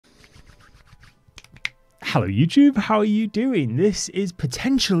Hello YouTube, how are you doing? This is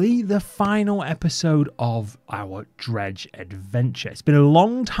potentially the final episode of our Dredge adventure. It's been a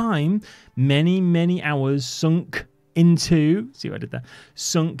long time, many hours sunk into, see what I did there?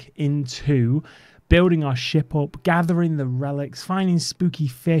 Sunk into building our ship up, gathering the relics, finding spooky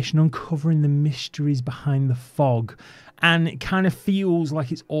fish and uncovering the mysteries behind the fog. And it kind of feels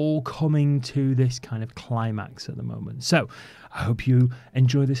like it's all coming to this kind of climax at the moment. So I hope you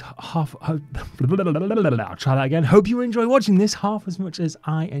enjoy this half. I'll try that again. Hope you enjoy watching this half as much as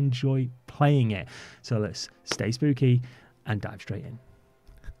I enjoy playing it. So let's stay spooky and dive straight in.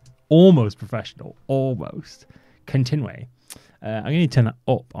 Almost professional, almost. Continue. I'm going to turn that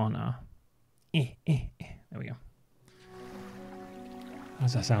up on our. There we go. How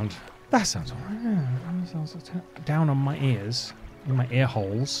does that sound? That sounds alright. Yeah, sounds down on my ears, in my ear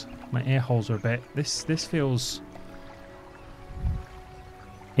holes. My ear holes are a bit. This feels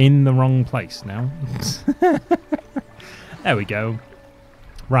in the wrong place now. There we go.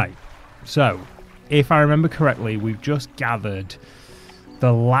 Right. So, if I remember correctly, we've just gathered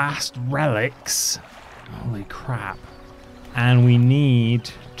the last relics. Holy crap! And we need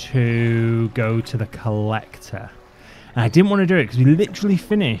to go to the collector. And I didn't want to do it because we literally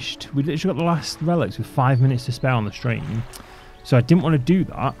finished. We literally got the last relics with 5 minutes to spare on the stream. So I didn't want to do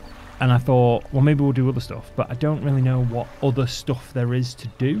that. And I thought, well, maybe we'll do other stuff. But I don't really know what other stuff there is to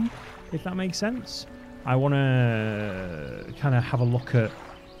do, if that makes sense. I want to kind of have a look at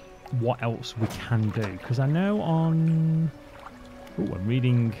what else we can do. Because I know on... Oh, I'm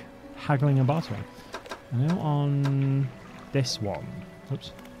reading Haggling and Bartering. I know on this one...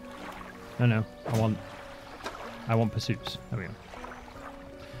 Oops. No, I want pursuits. There we go.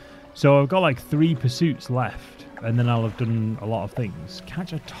 So I've got like 3 pursuits left, and then I'll have done a lot of things.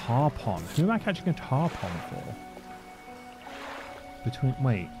 Catch a tarpon. Who am I catching a tarpon for?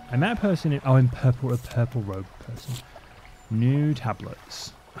 Wait, I met a person in... Oh, in purple, a purple robe person. New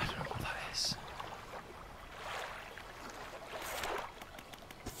tablets. I don't know what that is.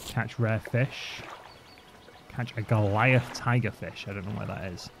 Catch rare fish. Catch a Goliath tiger fish. I don't know where that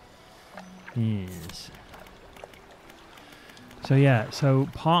is. Yes. So yeah, so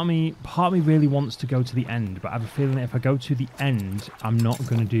part of me really wants to go to the end, but I have a feeling that if I go to the end, I'm not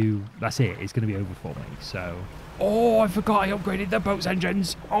going to do... That's it. It's going to be over for me. So... Oh, I forgot I upgraded the boat's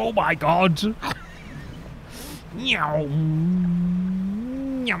engines. Oh my god.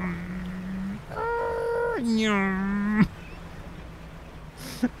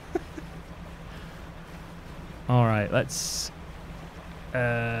 All right, let's... Can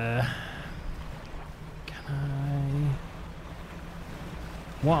I...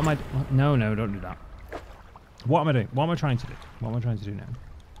 What am I... No, don't do that. What am I doing? What am I trying to do? What am I trying to do now?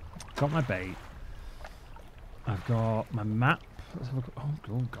 Got my bait. I've got my map. Let's have a look.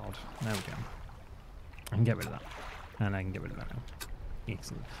 Oh, God. There we go. I can get rid of that. And I can get rid of that now.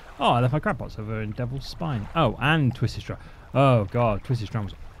 Excellent. Oh, I left my crab pots over in Devil's Spine. Oh, and Twisted Strand. Oh, God. Twisted Strand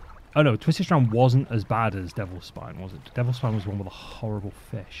was... Oh, no. Twisted Strand wasn't as bad as Devil's Spine, was it? Devil's Spine was one with a horrible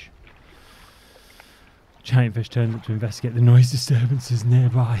fish. Giant fish turns up to investigate the noise disturbances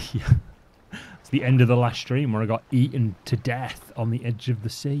nearby. It's the end of the last stream where I got eaten to death on the edge of the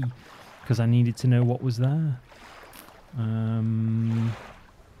sea because I needed to know what was there.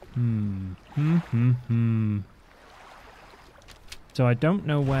 So I don't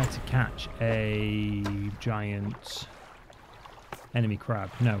know where to catch a giant enemy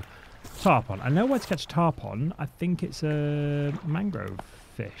crab. No. Tarpon. I know where to catch tarpon. I think it's a mangrove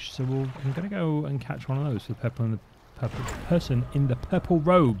fish. So I'm going to go and catch one of those for the purple person in the purple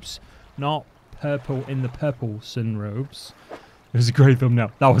robes. Not purple in the purple sun robes. It was a great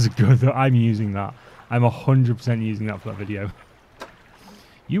thumbnail. That was a good... I'm using that. I'm 100% using that for that video.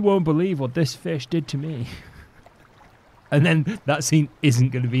 You won't believe what this fish did to me. And then that scene isn't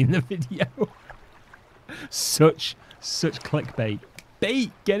going to be in the video. Such clickbait.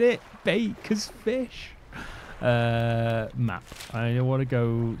 Bait, get it? Bait, because fish. Map. I want to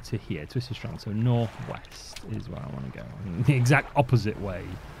go to here, Twisted Strand. So northwest is where I want to go. The exact opposite way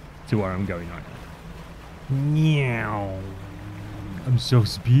to where I'm going right now. Meow. I'm so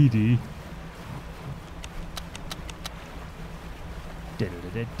speedy.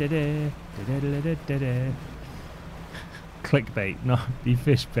 Clickbait, not the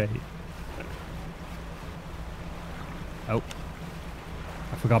fish bait. Oh.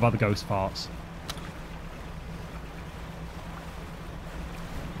 I forgot about the ghost farts.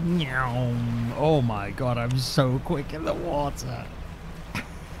 Meow. Oh my god, I'm so quick in the water.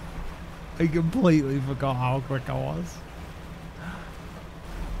 I completely forgot how quick I was.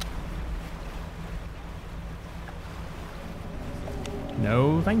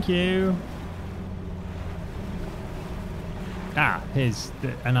 No, thank you. there's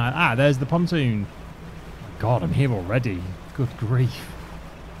the pontoon. God, I'm here already. Good grief.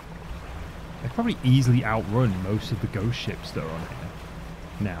 They probably easily outrun most of the ghost ships that are on here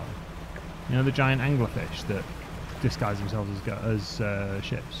now. You know, the giant anglerfish that disguise themselves as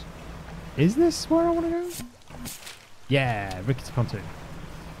ships. Is this where I want to go? Yeah, rickety pontoon.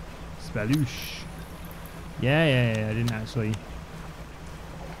 Speloosh. Yeah.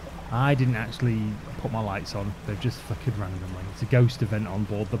 I didn't actually put my lights on. They've just flickered randomly. It's a ghost event on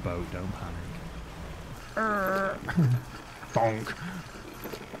board the boat. Don't panic. Bonk.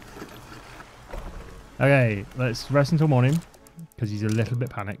 Okay, let's rest until morning because he's a little bit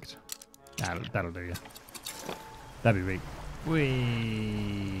panicked. That'll do you. That'd be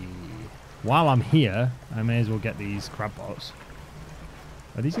Whee. While I'm here, I may as well get these crab pots.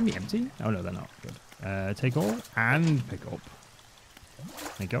 Are these going to be empty? Oh, no, they're not. Good. Take all and pick up.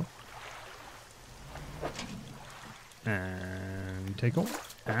 There you go. And take all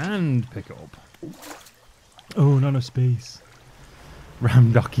and pick up. Oh, not enough space.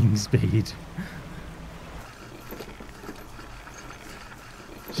 Ram docking speed.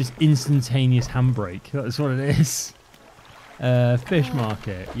 Just instantaneous handbrake. That's what it is. Fish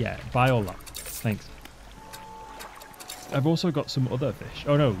market. Yeah, buy all that. Thanks. I've also got some other fish.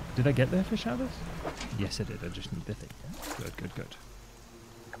 Oh no, did I get the fish out of this? Yes, I did. I just need the thing. Good.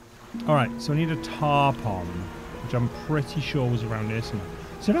 Alright, so I need a tarpon, which I'm pretty sure was around here somewhere.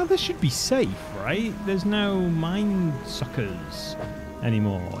 So now this should be safe, right? There's no mine suckers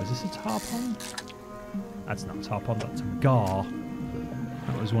anymore. Is this a tarpon? That's not a tarpon, that's a 𝘿𝙍𝙬𝙀𝙀.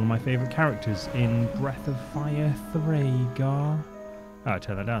 That was one of my favourite characters in Breath of Fire 3, 𝘿𝙍𝙬𝙀𝙀. Oh, I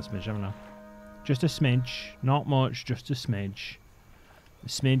turned that down a smidge, haven't I? Just a smidge, not much, just a smidge. A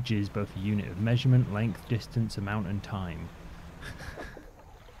smidge is both a unit of measurement, length, distance, amount, and time.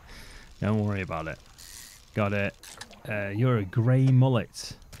 Don't worry about it. Got it. You're a grey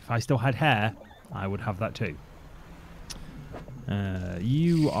mullet. If I still had hair, I would have that too.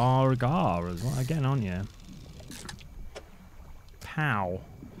 You are a 𝘿𝙍𝙬 as well again, aren't you? Pow.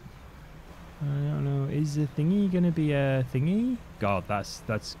 I don't know. Is the thingy going to be a thingy? God, that's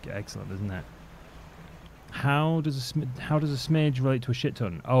excellent, isn't it? How does a smidge relate to a shit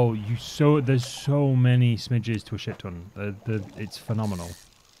ton? Oh, there's so many smidges to a shit ton. It's phenomenal.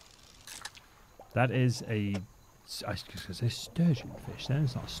 That is a sturgeon fish. Then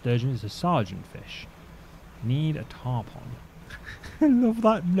it's not a sturgeon. It's a sergeant fish. Need a tarpon. I love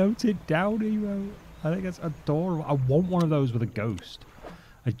that noted down he wrote. I think that's adorable. I want one of those with a ghost.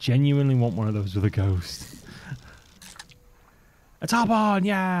 I genuinely want one of those with a ghost. A tarpon,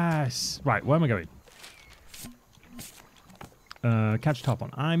 yes! Right, where am I going? Catch a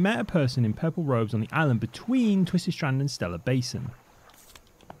tarpon. I met a person in purple robes on the island between Twisted Strand and Stellar Basin.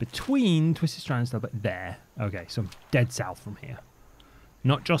 Between Twisted Strand and Stellar Basin. There. Okay, so I'm dead south from here.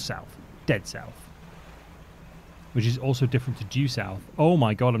 Not just south. Dead south. Which is also different to due south. Oh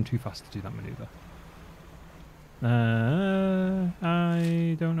my god, I'm too fast to do that maneuver.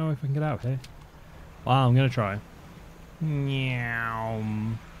 I don't know if I can get out here. Well, I'm going to try. Meow.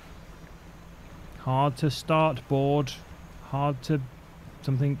 Hard to start board. Hard to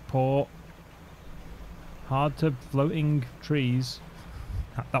something port. Hard to floating trees.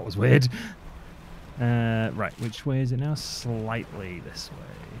 That was weird. Right, which way is it now? Slightly this way.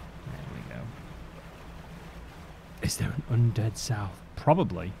 There we go. Is there an undead south?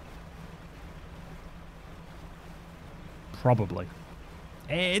 Probably. Probably.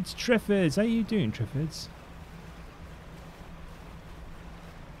 Hey, it's Triffids. How you doing, Triffids?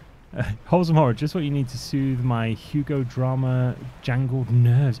 Wholesome horror, just what you need to soothe my Hugo drama jangled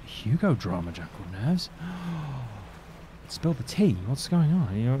nerves. Hugo drama jangled nerves? Spill the tea. What's going on?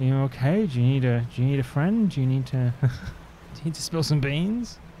 Are you okay? Do you need a friend? Do you need to do you need to spill some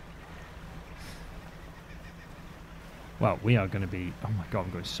beans? Well, we are going to be... Oh my god,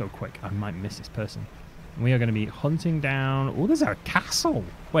 I'm going so quick. I might miss this person. We are going to be hunting down... Oh, there's a castle.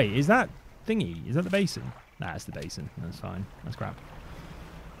 Wait, is that thingy? Is that the basin? Nah, it's the basin. That's fine. That's crap.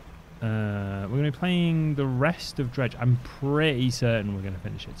 We're going to be playing the rest of Dredge. I'm pretty certain we're going to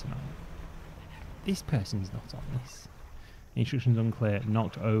finish it tonight. This person's not on this. Instructions unclear.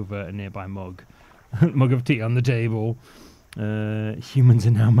 Knocked over a nearby mug. Mug of tea on the table. Humans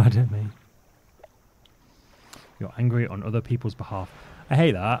are now mad at me. You're angry on other people's behalf. I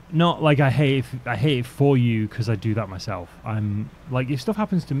hate that. Not like I hate it for you because I do that myself. I'm like, if stuff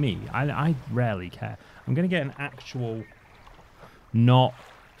happens to me, I rarely care. I'm going to get an actual not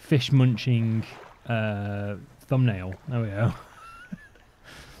fish munching thumbnail. There we go.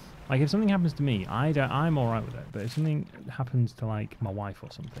 Like if something happens to me, I'm all right with it. But if something happens to like my wife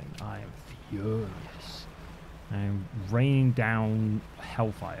or something, I am furious. I'm raining down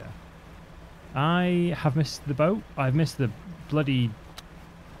hellfire. I have missed the boat. I've missed the bloody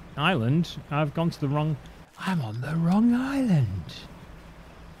island. I've gone to the wrong... I'm on the wrong island.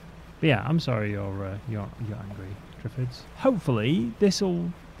 But yeah, I'm sorry you're angry, Triffids. Hopefully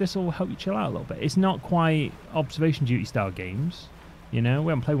this'll help you chill out a little bit. It's not quite observation duty style games. You know, we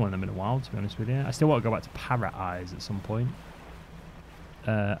haven't played one of them in a while, to be honest with you. I still want to go back to Parrot Eyes at some point.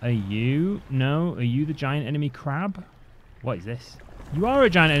 Are you? No. Are you the giant enemy crab? What is this? You are a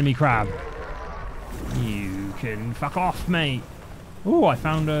giant enemy crab. You can fuck off, mate. Oh, I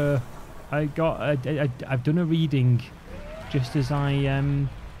found a... I've done a reading just as I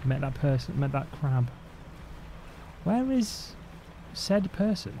met that crab. Where is said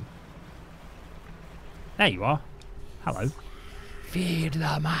person? There you are. Hello. Feed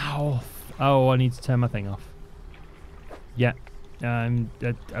the mouth. Oh, I need to turn my thing off. Yeah. I'm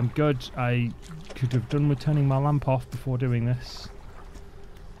good. I could have done with turning my lamp off before doing this.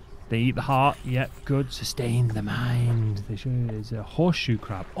 They eat the heart. Yep, good. Sustain the mind. There's a horseshoe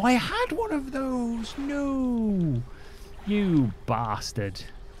crab. Oh, I had one of those. No. You bastard.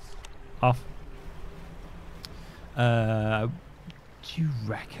 Off. Do you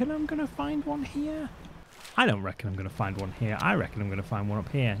reckon I'm going to find one here? I don't reckon I'm going to find one here. I reckon I'm going to find one up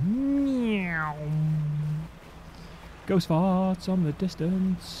here. Meow. Ghost farts on the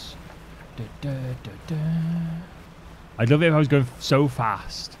distance. Da, da, da, da. I'd love it if I was going so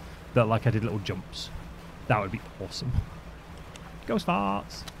fast that like I did little jumps. That would be awesome. Ghost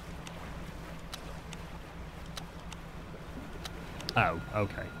farts. Oh,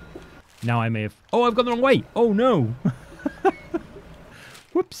 okay. Now I may have... Oh, I've gone the wrong way. Oh, no.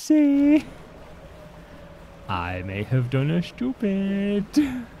 Whoopsie. I may have done a stupid.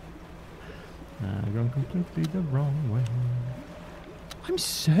 I've gone completely the wrong way. I'm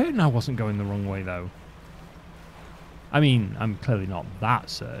certain I wasn't going the wrong way, though. I mean, I'm clearly not that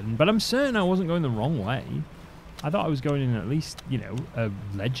certain, but I'm certain I wasn't going the wrong way. I thought I was going in at least, you know, a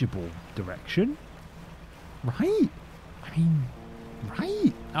legible direction. Right? I mean,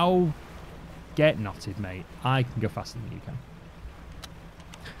 right? Oh, get knotted, mate. I can go faster than you can.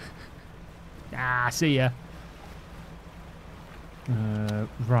 See ya.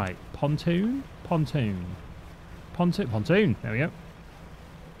 Right. Pontoon? Pontoon. Pontoon. There we go.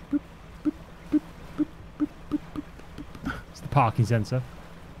 Boop, boop, boop, boop, boop, boop, boop, boop. It's the parking sensor.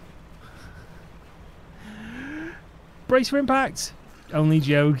 Brace for impact. Only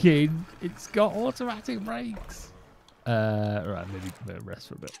joking. It's got automatic brakes. Right, maybe rest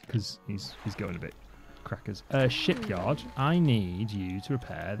for a bit because he's going a bit crackers. Shipyard. I need you to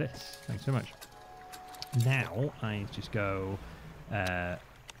repair this. Thanks so much. Now I just go.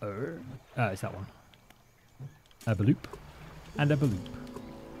 It's that one. A bloop and a bloop.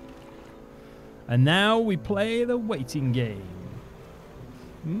 And now we play the waiting game.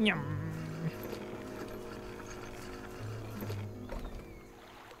 Nyam.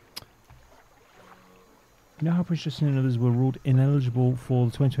 You know how Prince Justin and others were ruled ineligible for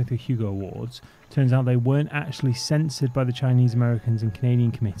the 2023 Hugo Awards? Turns out they weren't actually censored by the Chinese, Americans and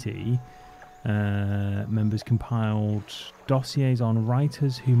Canadian committee. Members compiled dossiers on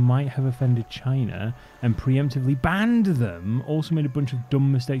writers who might have offended China and preemptively banned them. Also made a bunch of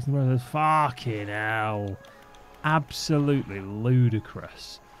dumb mistakes in the process. Fucking hell. Absolutely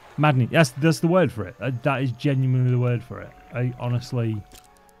ludicrous. Maddening. That's the word for it. That is genuinely the word for it. I honestly,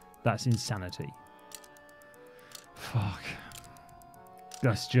 that's insanity. Fuck.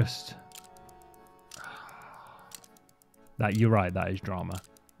 That's just... That, you're right, that is drama.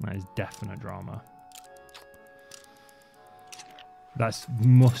 That is definite drama. That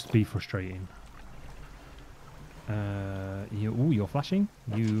must be frustrating. You're flashing?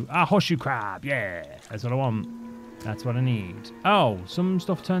 Horseshoe crab, yeah! That's what I want. That's what I need. Oh, some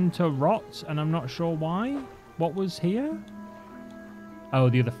stuff turned to rot, and I'm not sure why. What was here? Oh,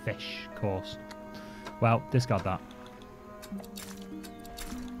 the other fish, of course. Well, discard that.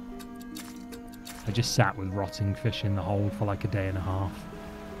 I just sat with rotting fish in the hold for like a day and a half.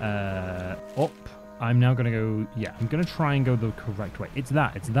 Up. I'm now going to go... Yeah, I'm going to try and go the correct way. It's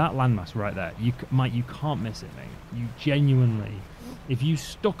that landmass right there. Mike, you can't miss it, mate. You genuinely... If you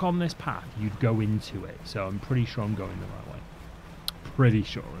stuck on this path, you'd go into it. So I'm pretty sure I'm going the right way. Pretty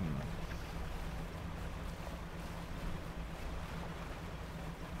sure anyway.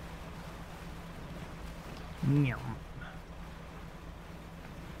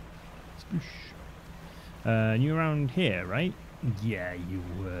 You around here, right? Yeah, you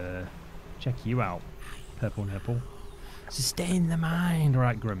were. Check you out. Purple nipple. Sustain the mind.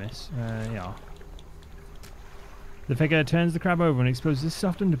 Right, Grimace. Yeah. The figure turns the crab over and exposes its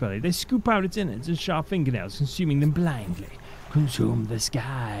soft underbelly. They scoop out its innards and sharp fingernails, consuming them blindly. Consume the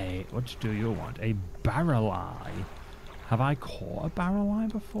sky. What do you want? A 𝘿𝙬𝙖. Have I caught a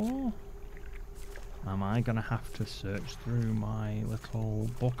𝘿𝙬𝙖 before? Am I going to have to search through my little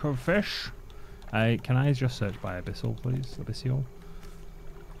book of fish? Can I just search by abyssal, please? Abyssal.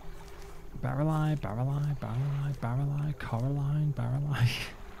 𝘿𝙬𝙖, 𝘿𝙬𝙖, 𝘿𝙬𝙖, 𝘿𝙬𝙖, Coraline, 𝘿𝙬𝙖.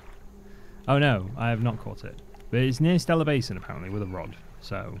 Oh no, I have not caught it. But it's near Stellar Basin apparently with a rod.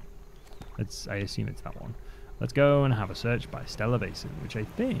 So I assume it's that one. Let's go and have a search by Stellar Basin, which I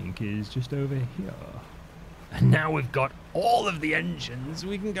think is just over here. And now we've got all of the engines.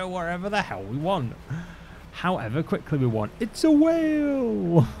 We can go wherever the hell we want. However quickly we want. It's a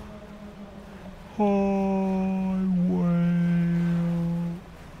whale! Hi, whale.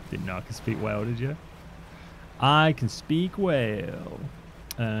 Didn't know I could speak whale, did you? I can speak whale.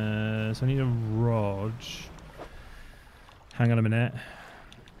 So I need a rod. Hang on a minute.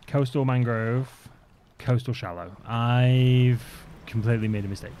 Coastal mangrove. Coastal shallow. I've completely made a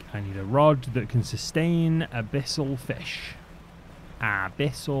mistake. I need a rod that can sustain abyssal fish.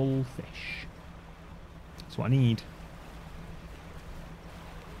 Abyssal fish. That's what I need.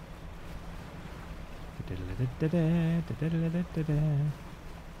 You're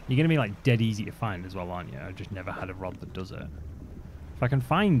going to be like dead easy to find as well, aren't you? I've just never had a rod that does it. If I can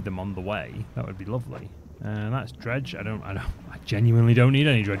find them on the way, that would be lovely. That's dredge. I genuinely don't need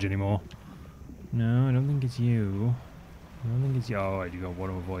any dredge anymore. No, I don't think it's you. I don't think it's you. Oh, I do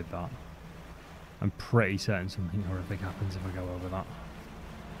want to avoid that. I'm pretty certain something horrific happens if I go over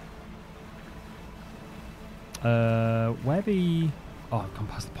that. Where the... Oh, I've gone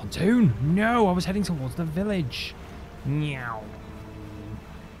past the pontoon. No, I was heading towards the village. Meow.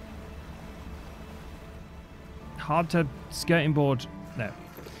 Hard to skirting board. No.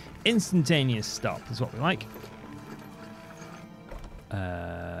 Instantaneous stop is what we like.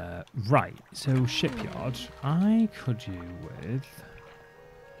 Right, so shipyard I could do with,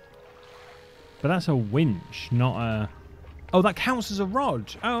 but that's a winch, not a... Oh, that counts as a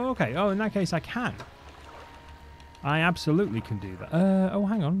rod. Oh, okay. Oh, in that case I can. I absolutely can do that. Oh,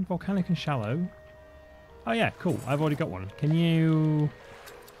 hang on. Volcanic and shallow. Oh yeah, cool. I've already got one. Can you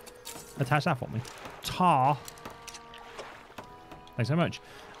attach that for me? Tar. Thanks so much.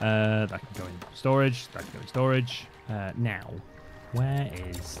 That can go in storage. That can go in storage. Now, where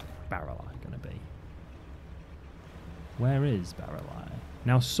is 𝘿𝙬𝙖 going to be? Where is 𝘿𝙬𝙖?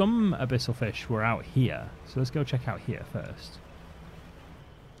 Now, some abyssal fish were out here, so let's go check out here first.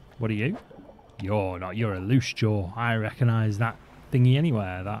 What are you? You're not. You're a loose jaw. I recognise that thingy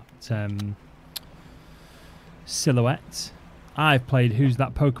anywhere. That silhouette. I've played Who's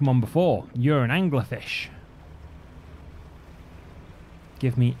That Pokemon before. You're an anglerfish.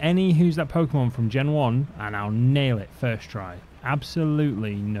 Give me any Who's That Pokemon from Gen 1 and I'll nail it first try.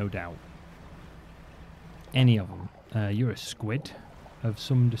 Absolutely, no doubt. Any of them. You're a squid of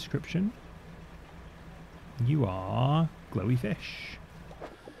some description. You are glowy fish.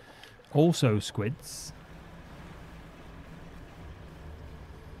 Also squids.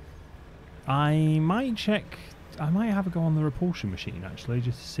 I might check... I might have a go on the repulsion machine, actually,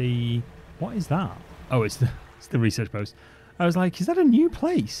 just to see... What is that? Oh, it's the research post. I was like, is that a new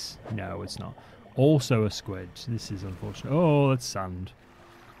place? No, it's not. Also a squid. This is unfortunate. Oh, that's sand.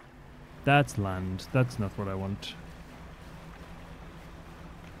 That's land. That's not what I want.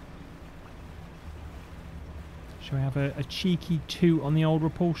 Shall we have a cheeky toot on the old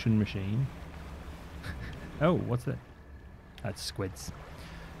repulsion machine? Oh, what's that? That's squids.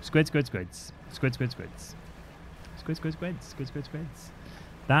 Squid, squid, squids. Squid, squid, squids. Squid, squid, squids. Squid, squid, squids.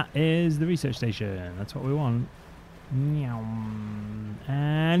 That is the research station. That's what we want. Meow.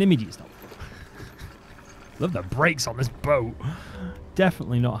 And immediate stop. Love the brakes on this boat.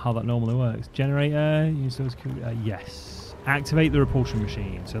 Definitely not how that normally works. Generator. Use those. Yes. Activate the repulsion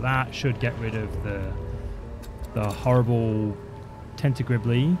machine. So that should get rid of the horrible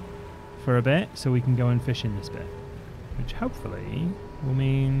tentagribbly for a bit, so we can go and fish in this bit, which hopefully will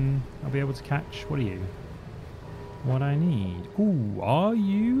mean I'll be able to catch. What are you? What I need? Ooh, are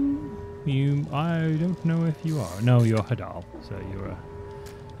you? You? I don't know if you are. No, you're Hadal. So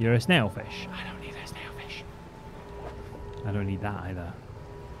you're a snailfish. I don't need a snailfish. I don't need that either.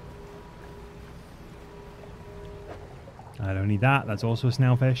 I don't need that. That's also a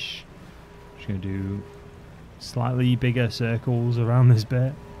snailfish. Just gonna do slightly bigger circles around this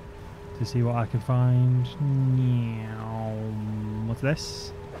bit to see what I can find. What's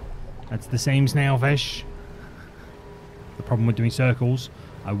this? That's the same snailfish. The problem with doing circles,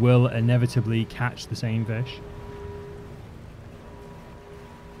 I will inevitably catch the same fish.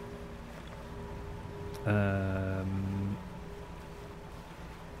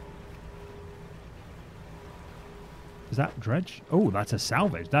 Is that dredge? Oh, that's a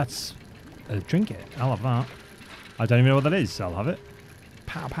salvage. That's a trinket. I'll have that. I don't even know what that is, so I'll have it.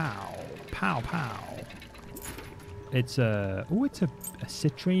 Pow, pow. Pow, pow. It's a... Oh, it's a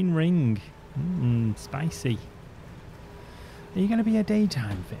citrine ring. Spicy. Are you going to be a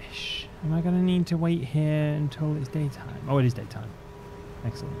daytime fish? Am I going to need to wait here until it's daytime? Oh, it is daytime.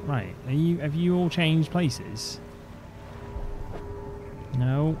 Excellent. Right. Have you all changed places?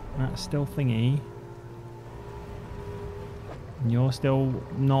 No, that's still thingy. You're still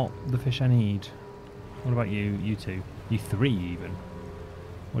not the fish I need. What about you? You two. You three, even.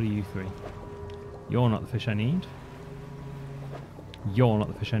 What are you three? You're not the fish I need. You're not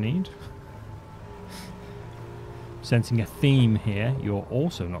the fish I need. Sensing a theme here. You're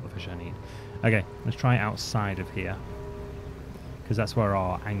also not the fish I need. Okay, let's try outside of here. Because that's where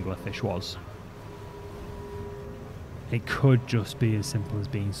our anglerfish was. It could just be as simple as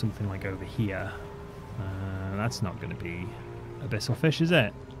being something like over here. That's not going to be abyssal fish, is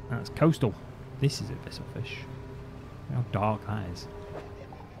it? That's coastal. This is abyssal fish. Look how dark that is.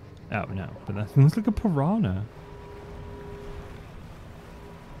 Oh no, but that looks like a piranha.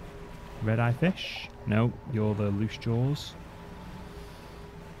 Red eye fish? No, you're the loose jaws.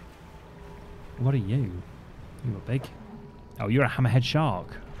 What are you? You are big. Oh, you're a hammerhead shark.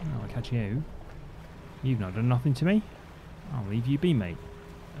 Oh, I'll catch you. You've not done nothing to me. I'll leave you be, mate.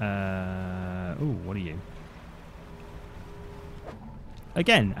 Oh, what are you?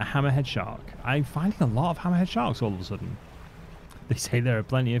 Again, a hammerhead shark. I'm finding a lot of hammerhead sharks all of a sudden. They say there are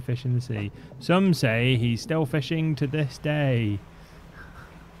plenty of fish in the sea. Some say he's still fishing to this day.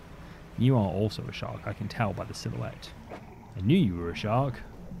 You are also a shark, I can tell by the silhouette. I knew you were a shark.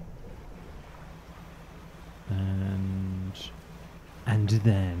 And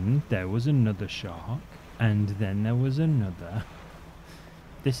then there was another shark. And then there was another.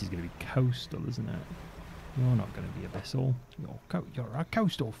 This is going to be coastal, isn't it? You're not going to be abyssal. You're a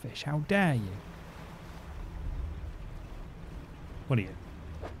coastal fish. How dare you? What are you?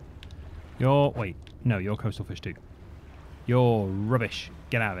 Wait. No, you're coastal fish too. You're rubbish.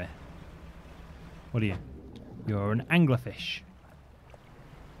 Get out of here. What are you? You're an anglerfish.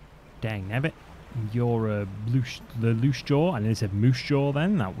 Dang nabbit. You're a loose jaw. I nearly said moose jaw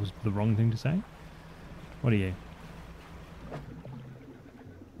then. That was the wrong thing to say. What are you?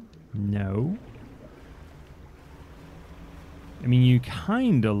 No. I mean, you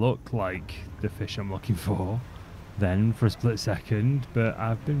kind of look like the fish I'm looking for then for a split second, but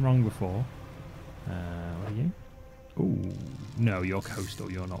I've been wrong before. What are you? Ooh, no, you're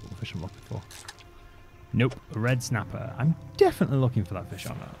coastal. You're not the fish I'm looking for. Nope, a red snapper. I'm definitely looking for that fish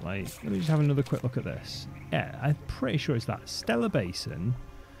on that. Like, let me just have another quick look at this. Yeah, I'm pretty sure it's that. Stellar Basin.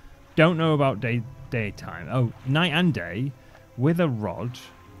 Don't know about daytime. Oh, night and day with a rod.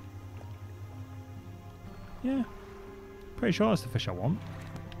 Yeah, pretty sure that's the fish I want.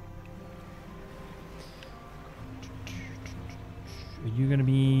 Are you going to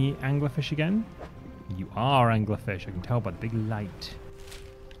be anglerfish again? You are anglerfish. I can tell by the big light.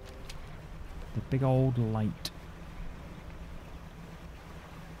 The big old light.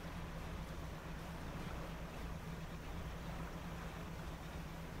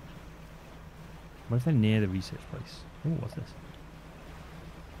 What if they're near the research place? Oh, what's this?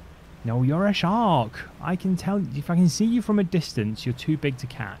 No, you're a shark. I can tell. If I can see you from a distance, you're too big to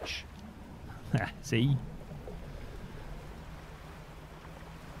catch. See?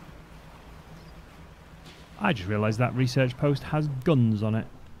 I just realised that research post has guns on it.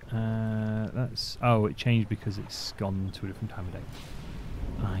 Oh, it changed because it's gone to a different time of day.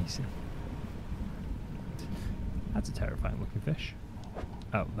 I see. That's a terrifying looking fish.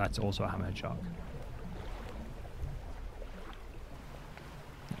 Oh, that's also a hammerhead shark.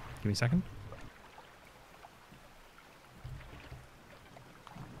 Give me a second.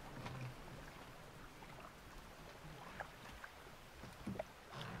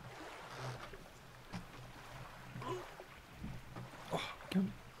 Oh, go.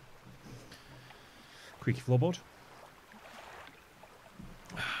 Creaky floorboard.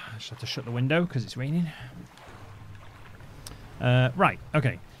 I just have to shut the window because it's raining. Right,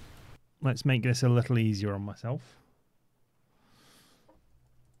 okay. Let's make this a little easier on myself.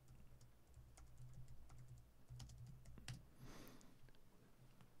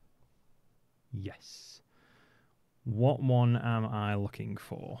 Yes. What one am I looking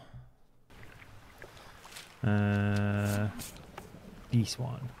for? This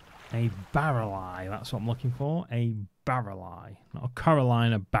one. A barrel eye. That's what I'm looking for. A barrel eye. Not a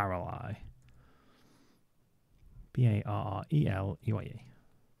Carolina barrel eye. B-A-R-R-E-L-E-Y-E.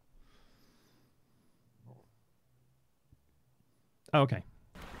 Oh, okay.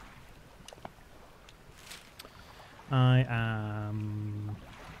 I am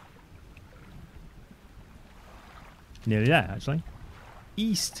nearly there, actually.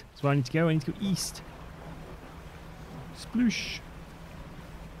 East. That's where I need to go. I need to go east. Sploosh.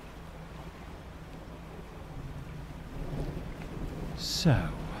 So.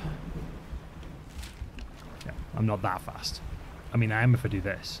 Yeah, I'm not that fast. I mean, I am if I do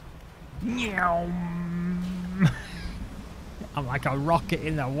this. I'm like a rocket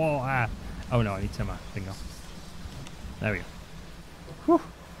in the water. Oh no, I need to turn my thing off. There we go. Whew.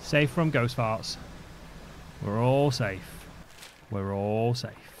 Safe from ghost farts. We're all safe. We're all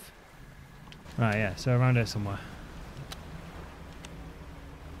safe. Right, yeah, so around here somewhere.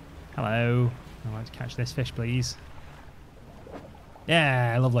 Hello. I'd like to catch this fish, please.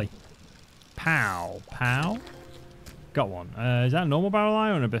 Yeah, lovely. Pow. Pow. Got one. Is that a normal barrel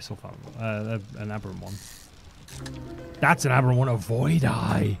eye or an abyssal one? An aberrant one. That's an aberrant one. A void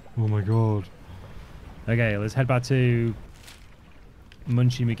eye. Oh my god. Okay, let's head back to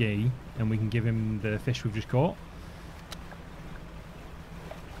Munchy McGee and we can give him the fish we've just caught.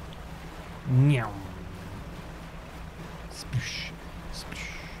 Meow. Sploosh. Sploosh.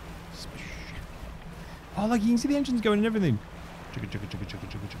 Sploosh. Oh, like you can see the engines going and everything. Chugga, chugga, chugga, chugga,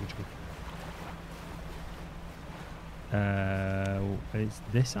 chugga, chugga, chugga. It's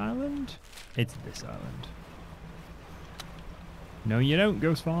this island? It's this island. No, you don't,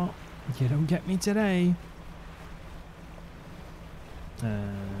 Ghost Fart. You don't get me today. They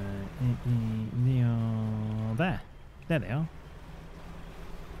are there. There they are.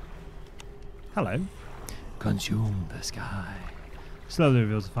 Hello. Consume the sky. Slowly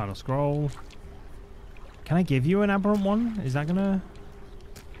reveals the final scroll. Can I give you an aberrant one? Is that gonna...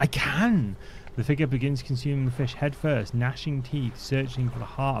 I can! The figure begins consuming the fish head first, gnashing teeth, searching for the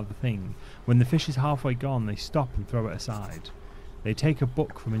heart of the thing. When the fish is halfway gone, they stop and throw it aside. They take a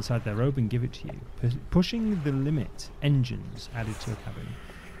book from inside their robe and give it to you. Pushing the limit, engines added to a cabin.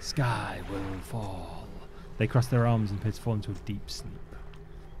 Sky will fall. They cross their arms and appear to fall into a deep sleep.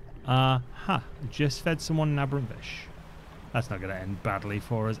 Just fed someone an aberrant fish. That's not going to end badly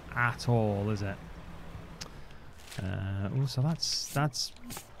for us at all, is it? So that's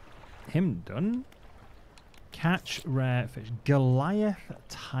him done. Catch rare fish. Goliath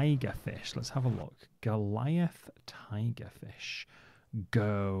tigerfish. Let's have a look. Goliath tigerfish.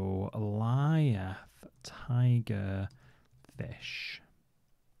 Goliath tigerfish.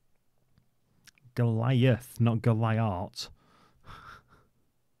 Goliath, not Goliath.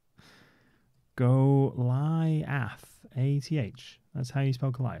 Goliath. A-T-H. That's how you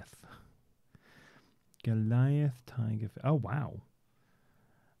spell Goliath. Goliath tigerfish. Oh, wow.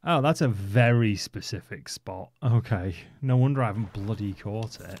 Oh, that's a very specific spot. Okay. No wonder I haven't bloody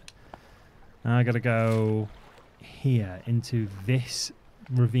caught it. Now I gotta go here into this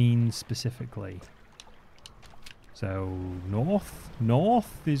ravine specifically. So north?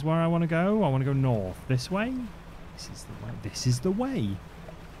 North is where I want to go. I want to go north. This way? This is the way. This is the way.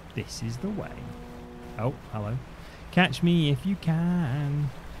 This is the way. Oh, hello. Catch me if you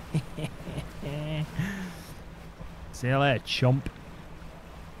can. See you later, chump.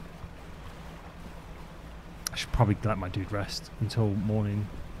 I should probably let my dude rest until morning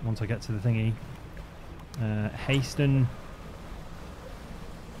once I get to the thingy. Hasten.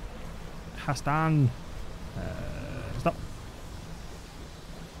 Hastan. Stop.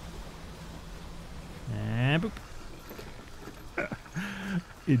 And boop.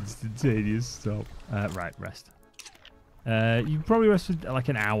 Instantaneous stop. Right, rest. You probably rest for like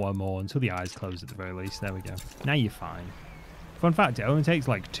an hour more until the eyes close at the very least. There we go. Now you're fine. Fun fact, it only takes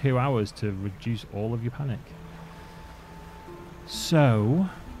like 2 hours to reduce all of your panic. So,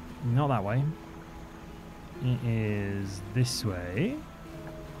 not that way. It is this way.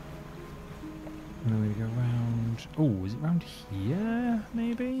 And then we go round. Oh, is it round here,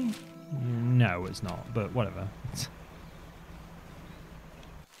 maybe? No, it's not, but whatever.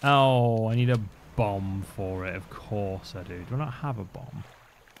 Oh, I need a bomb for it. Of course I do. Do I not have a bomb?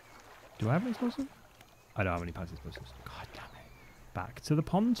 Do I have an explosive? I don't have any packed explosives. God damn it. Back to the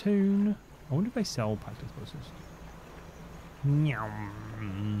pontoon. I wonder if they sell packed explosives.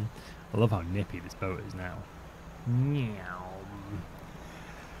 Nyam. I love how nippy this boat is now. Nyam.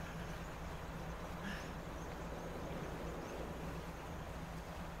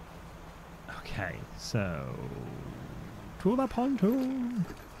 Okay, so to the pontoon.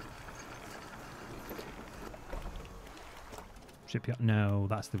 Shipyard. No,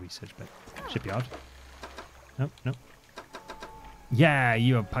 that's the research bit. Shipyard. Nope, nope. Yeah,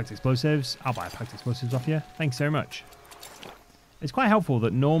 you have packed explosives. I'll buy packed explosives off you. Thanks so much. it's quite helpful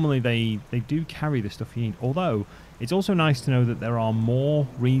that normally they do carry the stuff you need. Although, it's also nice to know that there are more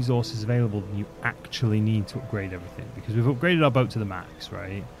resources available than you actually need to upgrade everything. Because we've upgraded our boat to the max,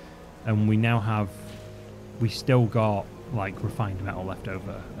 right? And we now have... We still got, like, refined metal left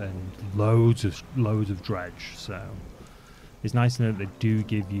over. And loads of dredge, so... It's nice to know that they do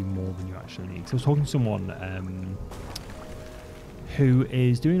give you more than you actually need. So I was talking to someone who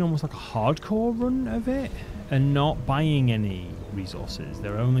is doing almost like a hardcore run of it and not buying any resources.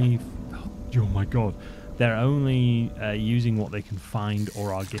 They're only... Oh my god. They're only using what they can find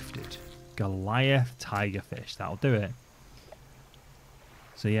or are gifted. Goliath tigerfish. That'll do it.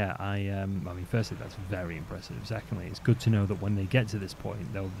 So yeah, I mean, firstly, that's very impressive. Secondly, it's good to know that when they get to this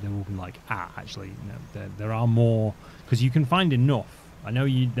point, they will be like, actually, no, there are more, because you can find enough. I know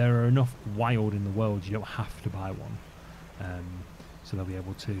there are enough wild in the world. You don't have to buy one, so they'll be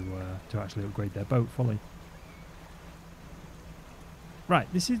able to actually upgrade their boat fully. Right,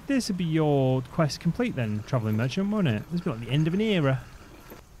 this would be your quest complete then, traveling merchant, won't it? This will be like the end of an era.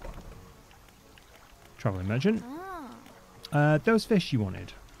 Traveling merchant. Those fish you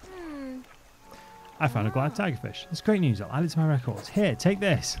wanted. I found a Goliath tigerfish. It's great news. I'll add it to my records. Here, take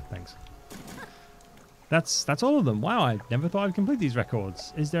this. Thanks. That's all of them. Wow, I never thought I'd complete these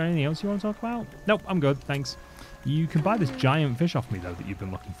records. Is there anything else you want to talk about? Nope, I'm good. Thanks. You can buy this giant fish off me, though, that you've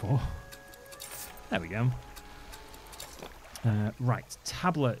been looking for. There we go. Right,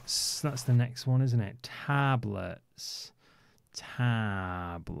 tablets. That's the next one, isn't it? Tablets.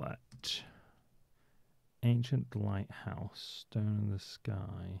 Tablet. Ancient lighthouse, stone in the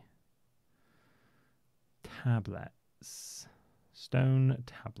sky. Tablets. Stone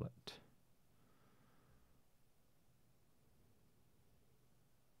tablet.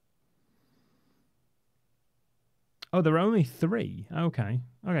 Oh, there are only 3. Okay.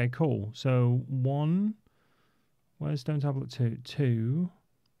 Okay, cool. So 1. Where's stone tablet 2? 2.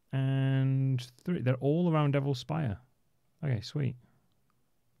 And 3. They're all around Devil's Spire. Okay, sweet.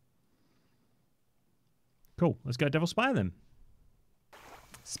 Cool. Let's go to Devil's Spire then.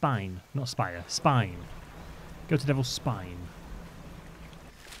 Spine. Not Spire. Spine. Go to Devil's Spine.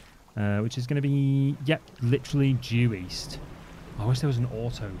 Which is going to be, yep, literally due east. I wish there was an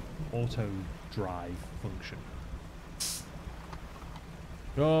auto drive function.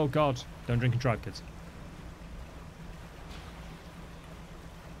 Oh, God. Don't drink and drive, kids.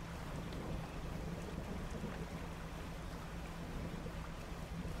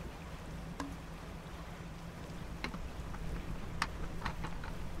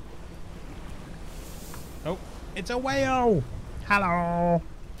 Oh, it's a whale! Hello!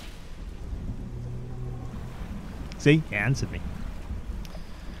 See? He answered me.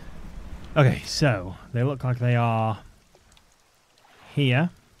 Okay, so they look like they are here.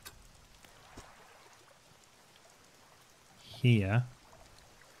 Here.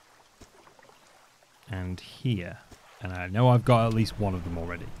 And here. And I know I've got at least one of them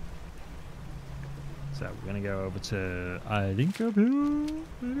already. So we're going to go over to, I think up here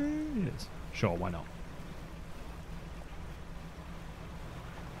it is. Sure, why not?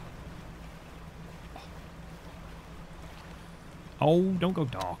 Oh, don't go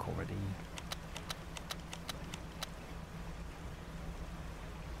dark already.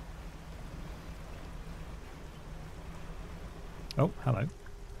 Oh, hello.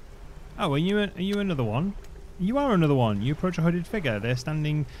 Oh, are you another one? You are another one. You approach a hooded figure. They're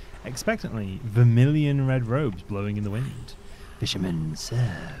standing expectantly. Vermilion red robes blowing in the wind. Fishermen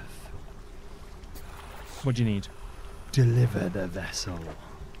serve. What do you need? Deliver the vessel.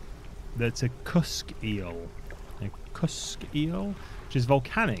 That's a cusk eel. A cusk eel, which is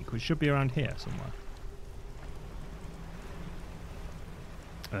volcanic, which should be around here somewhere.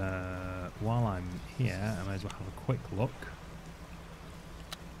 While I'm here, I may as well have a quick look.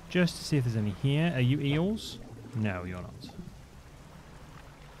 Just to see if there's any here. Are you eels? No, you're not.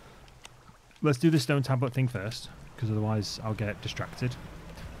 Let's do the stone tablet thing first, because otherwise I'll get distracted.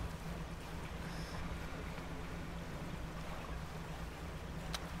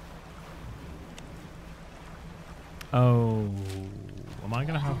 Oh, am I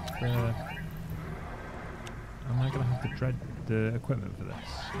gonna have the equipment for this?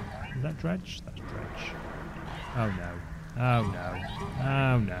 Is that dredge? That's dredge. Oh no! Oh no!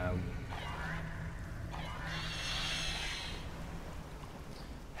 Oh no!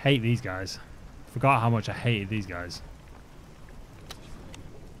 Hate these guys. Forgot how much I hated these guys.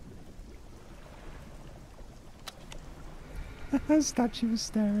 The statue was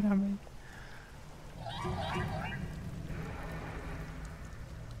staring at me.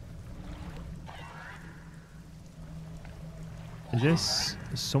 Is this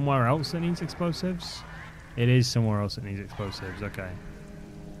somewhere else that needs explosives? It is somewhere else that needs explosives. Okay.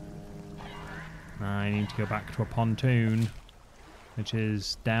 I need to go back to a pontoon, which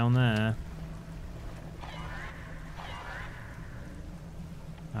is down there.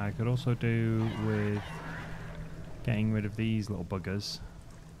 I could also do with getting rid of these little buggers.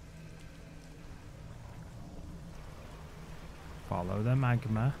 Follow the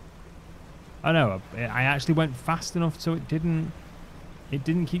magma. Oh no, I actually went fast enough so it didn't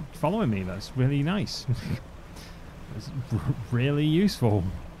keep following me. That's really nice. That's really useful.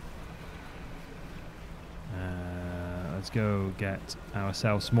 Let's go get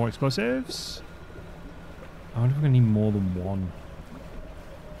ourselves some more explosives. I wonder if we're going to need more than one.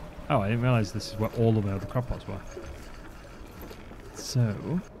 Oh, I didn't realise this is where all of the other crop pots were.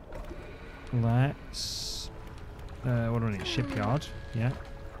 So, let's... what do I need? Shipyard. Yeah.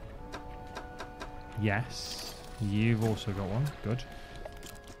 Yes. You've also got one. Good.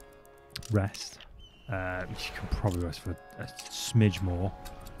 Rest. You can probably rest for a smidge more.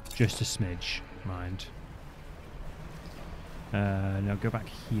 Just a smidge, mind. Now go back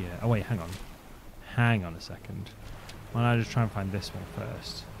here. Oh wait, hang on. Hang on a second. Why don't I just try and find this one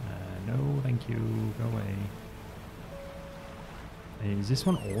first? No, thank you. Go away. Is this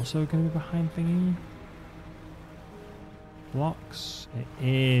one also going to be behind thingy? Blocks? It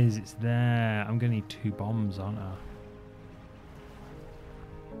is. It's there. I'm going to need 2 bombs, aren't I?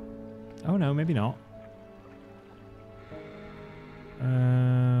 Oh no, maybe not.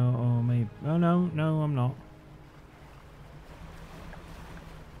 Or maybe... Oh no, no, I'm not.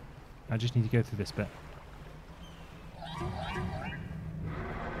 I just need to go through this bit.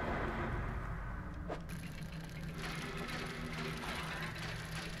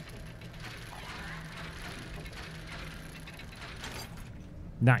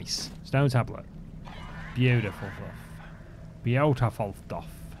 Nice. Stone tablet. Beautiful stuff. Beautiful stuff.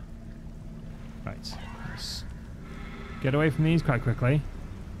 Right. Let's get away from these quite quickly.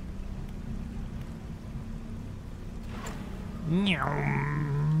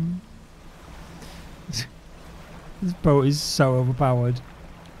 This boat is so overpowered.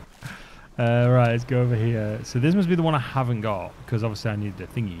 Right, let's go over here. So this must be the one I haven't got, because obviously I need a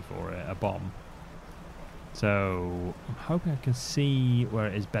thingy for it, a bomb. So I'm hoping I can see where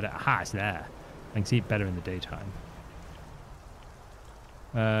it is better. Aha, it's there. I can see it better in the daytime.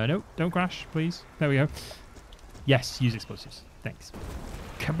 Nope, don't crash, please. There we go. Yes, use explosives. Thanks.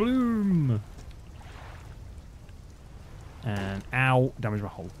 Kabloom! And ow, damage my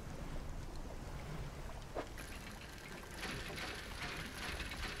hull.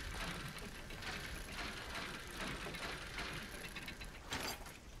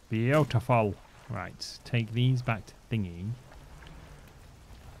 Beautiful. Right, take these back to thingy.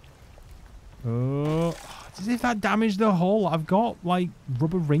 Oh, as if that damaged the hull. I've got, like,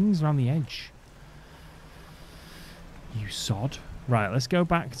 rubber rings around the edge. You sod. Right, let's go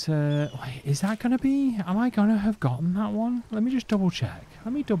back to... Wait, is that going to be... Am I going to have gotten that one? Let me just double check.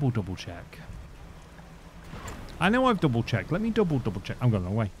 Let me double check. I know I've double checked. Let me double check. I'm going the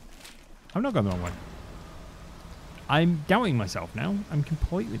wrong way. I'm not going the wrong way. I'm doubting myself now. I'm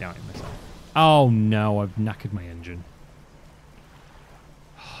completely doubting myself. Oh no, I've knackered my engine.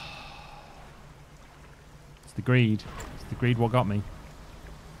 It's the greed. It's the greed what got me.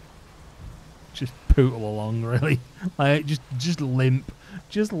 Just pootle along, really. Like, just limp.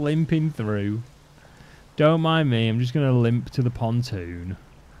 Just limping through. Don't mind me, I'm just going to limp to the pontoon.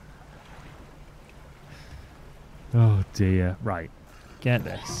 Oh dear. Right. Get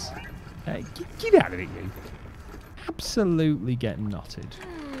this. Get out of it, you. Absolutely get knotted.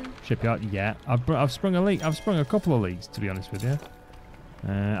 Shipyard, yeah. I've sprung a leak. I've sprung a couple of leaks, to be honest with you.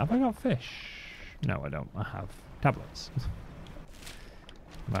 Have I got fish? No, I don't. I have tablets.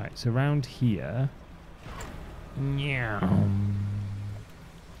 Right, so around here.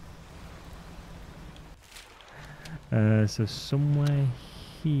 So somewhere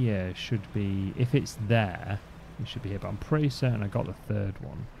here should be, if it's there, it should be here, but I'm pretty certain I got the third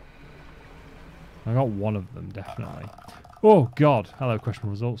one. I got one of them, definitely. Oh, God. Hello, questionable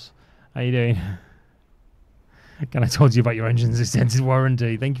results. How you doing? Can I told you about your engine's extended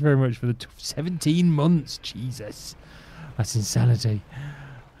warranty? Thank you very much for the 17 months. Jesus. That's insanity.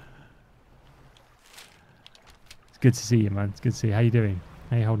 It's good to see you, man. It's good to see you. How you doing?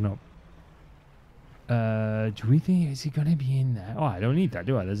 How you holding up? Do we think... Is he going to be in there? Oh, I don't need that,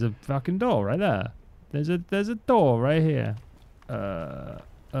 do I? There's a fucking door right there. There's a door right here.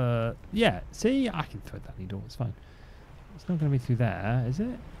 Yeah, see, I can thread that needle, it's fine. It's not going to be through there, is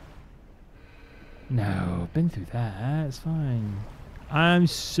it? No, been through there, it's fine. I'm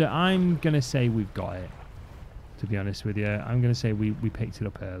going to say we've got it. to be honest with you. I'm going to say we picked it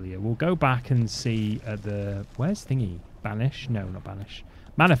up earlier. We'll go back and see at the... Where's thingy? Banish? No, not banish.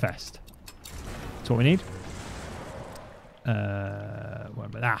 Manifest. That's what we need. What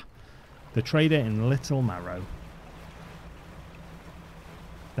about that? The trader in Little Marrow.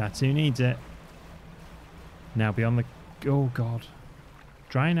 That's who needs it. Now beyond the... Oh, God.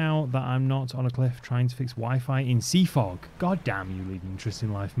 Dry now that I'm not on a cliff trying to fix Wi-Fi in sea fog. God damn, you lead an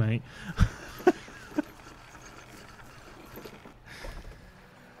interesting life, mate.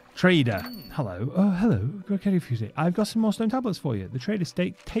 Trader. Hello. Oh, hello. What can I do for you today? I've got some more stone tablets for you. The trader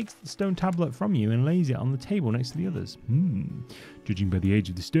takes the stone tablet from you and lays it on the table next to the others. Judging by the age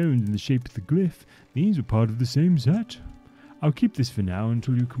of the stones and the shape of the glyph, these were part of the same set. I'll keep this for now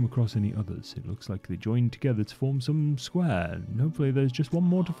until you come across any others. It looks like they joined together to form some square, and hopefully there's just one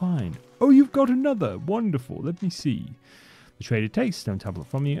more to find. Oh, you've got another! Wonderful. Let me see. The trader takes the stone tablet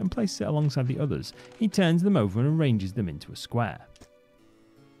from you and places it alongside the others. He turns them over and arranges them into a square.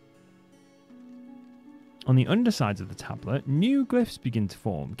 On the undersides of the tablet, new glyphs begin to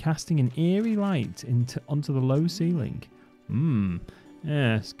form, casting an eerie light onto the low ceiling.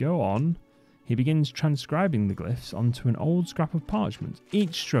 Yes, go on. He begins transcribing the glyphs onto an old scrap of parchment,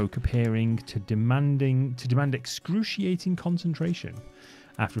 each stroke appearing to demand excruciating concentration.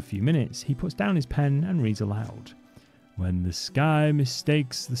 After a few minutes, he puts down his pen and reads aloud. When the sky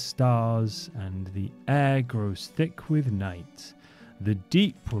mistakes the stars and the air grows thick with night, the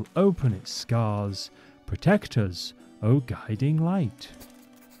deep will open its scars. Protect us, O guiding light.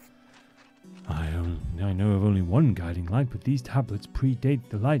 I know of only one guiding light, but these tablets predate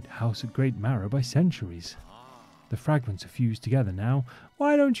the lighthouse at Great Marrow by centuries. The fragments are fused together now.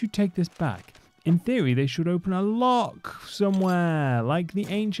 Why don't you take this back? In theory, they should open a lock somewhere, like the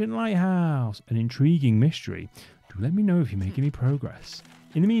ancient lighthouse. An intriguing mystery. Do let me know if you make any progress.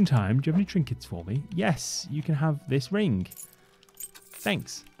 In the meantime, do you have any trinkets for me? Yes, you can have this ring.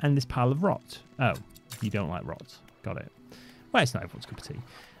 Thanks. And this pile of rot. Oh. You don't like rot. Got it. Well, it's not everyone's cup of tea.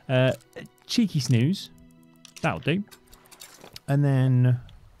 Cheeky snooze. That'll do. And then,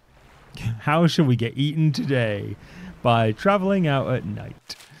 how shall we get eaten today? By travelling out at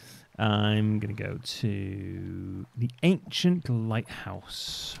night. I'm going to go to the ancient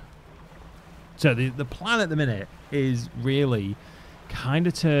lighthouse. So the plan at the minute is really kind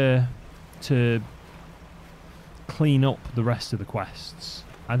of to clean up the rest of the quests.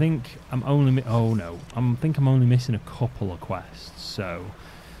 I think I'm only... I think I'm only missing a couple of quests. So,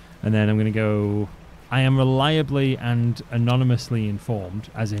 and then I'm going to go... I am reliably and anonymously informed,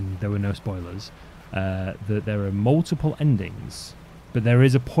 as in there were no spoilers, that there are multiple endings, but there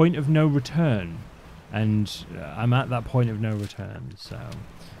is a point of no return, and I'm at that point of no return. So,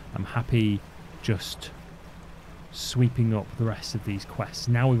 I'm happy just sweeping up the rest of these quests.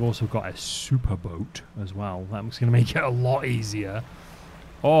 Now we've also got a super boat as well. That's going to make it a lot easier.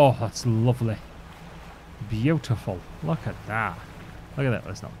 Oh, that's lovely. Beautiful. Look at that. Look at that.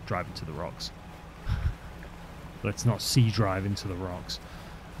 Let's not drive into the rocks. Let's not sea drive into the rocks.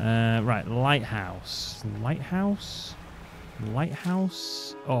 Right, lighthouse. Lighthouse?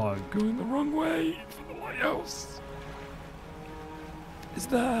 Lighthouse? Oh, I'm going the wrong way for the lighthouse. It's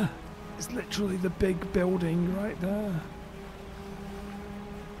there. It's literally the big building right there.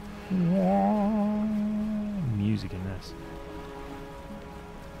 Music in this.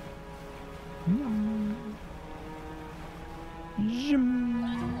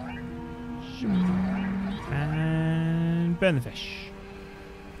 And burn the fish.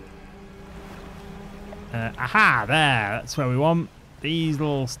 Aha, there. That's where we want. These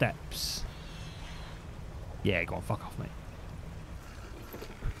little steps. Yeah, go on, fuck off, mate.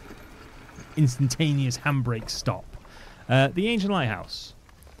 Instantaneous handbrake stop. The ancient lighthouse.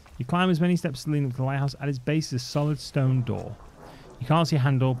 You climb as many steps to lead up to the lighthouse. At its base is a solid stone door. You can't see a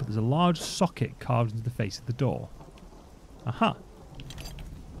handle, but there's a large socket carved into the face of the door. Aha.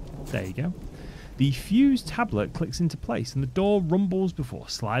 There you go. The fused tablet clicks into place and the door rumbles before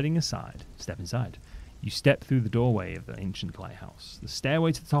sliding aside. Step inside. You step through the doorway of the ancient lighthouse. The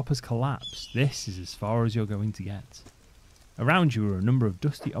stairway to the top has collapsed. This is as far as you're going to get. Around you are a number of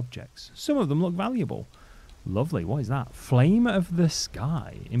dusty objects. Some of them look valuable. Lovely. What is that? Flame of the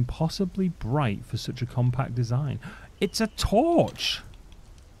sky. Impossibly bright for such a compact design. It's a torch.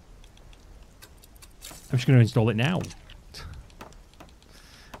 I'm just going to install it now.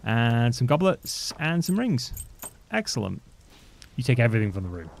 And some goblets and some rings. Excellent. You take everything from the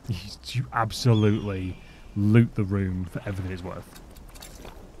room. You absolutely loot the room for everything it's worth.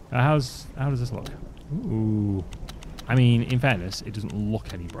 How does this look? Ooh. I mean, in fairness, it doesn't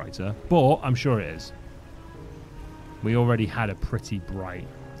look any brighter, but I'm sure it is. We already had a pretty bright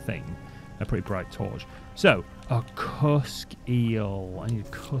thing. A pretty bright torch. So, a cusk eel. I need a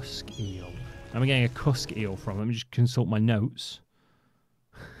cusk eel. I'm getting a cusk eel from. Let me just consult my notes.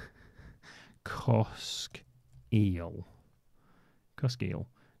 Cusk eel. Cusk eel.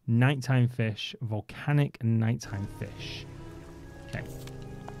 Nighttime fish. Volcanic nighttime fish. Okay.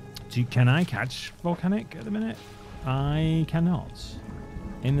 Can I catch volcanic at the minute? I cannot.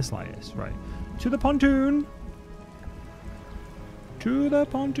 In the slightest. Right. To the pontoon. To the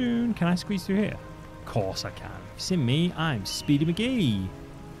pontoon. Can I squeeze through here? Of course I can. You see me? I'm Speedy McGee.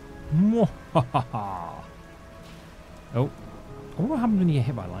 Oh. What happens when you get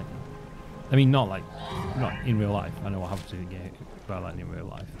hit by lightning? I mean, not in real life. I know what happens when you get hit by lightning in real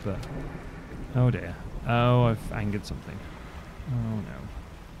life, but... Oh dear. Oh, I've angered something. Oh no.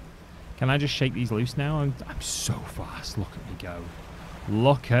 Can I just shake these loose now? I'm so fast. Look at me go.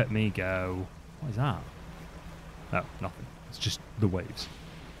 Look at me go. What is that? Oh, nothing. It's just the waves.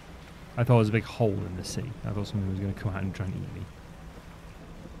 I thought it was a big hole in the sea. I thought something was going to come out and try and eat me.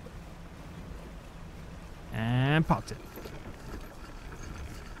 And popped it.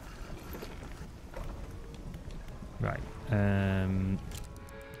 Right.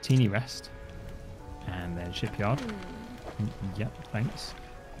 Teeny rest. And then shipyard. Yep, thanks.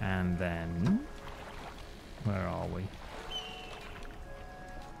 And then... Where are we?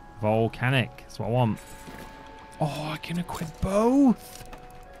 Volcanic. That's what I want. Oh, I can equip both.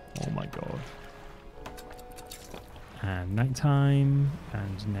 Oh my god. And nighttime.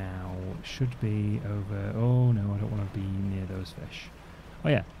 And now it should be over... Oh no, I don't want to be near those fish. Oh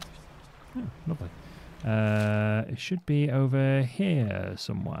yeah. Oh, lovely. It should be over here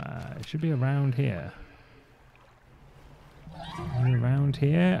somewhere. It should be around here. Are you around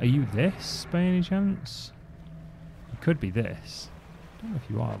here? Are you this by any chance? You could be this. I don't know if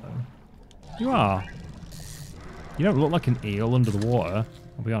you are though. You are. You don't look like an eel under the water,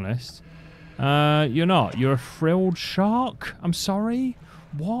 I'll be honest. You're not. You're a frilled shark? I'm sorry?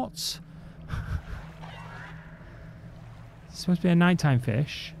 What? It's supposed to be a nighttime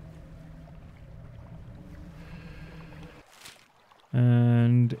fish.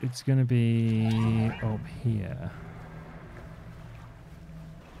 And it's going to be up here.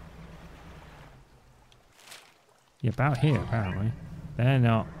 Yeah, about here, apparently. They're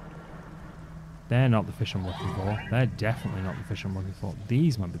not the fish I'm looking for. They're definitely not the fish I'm looking for.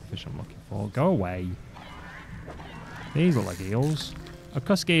 These might be the fish I'm looking for. Go away. These look like eels. A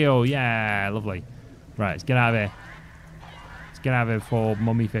cusk eel. Yeah, lovely. Right, let's get out of here. Let's get out of here before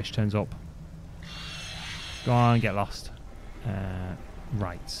mummy fish turns up. Go on, get lost.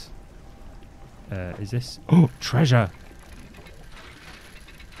 Right. Is this... Oh, treasure!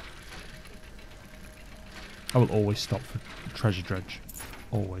 I will always stop for treasure dredge.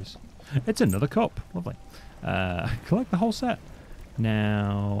 Always. It's another cup. Lovely. Collect the whole set.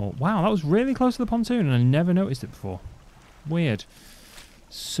 Now... Wow, that was really close to the pontoon and I never noticed it before. Weird.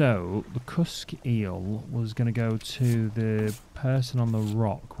 So, the cusk eel was going to go to the person on the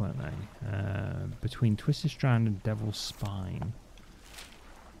rock, weren't they? Between Twisted Strand and Devil's Spine.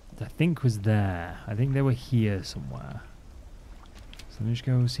 I think was there. I think they were here somewhere. So let me just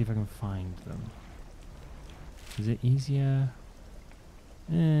go see if I can find them. Is it easier?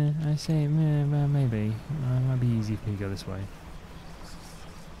 I say well, maybe. It might be easy if we go this way.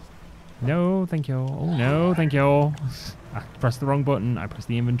 No, thank you. Oh, no, thank you. I pressed the wrong button. I pressed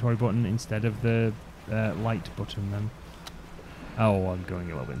the inventory button instead of the light button then. Oh, I'm going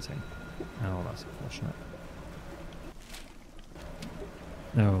a little bit insane. Oh, that's unfortunate.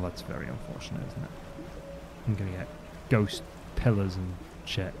 Oh, that's very unfortunate, isn't it? I'm going to get ghost pillars and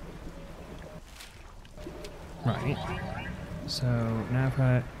shit. Right. So, now if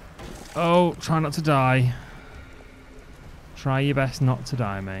I... Oh, try not to die. Try your best not to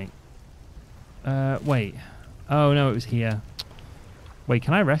die, mate. Wait. Oh, no, it was here. Wait,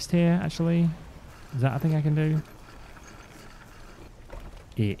 can I rest here, actually? Is that a thing I can do?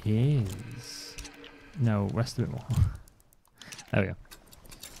 It is. No, rest a bit more. There we go.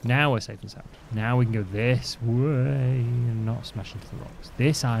 Now we're safe and sound. Now we can go this way and not smash into the rocks.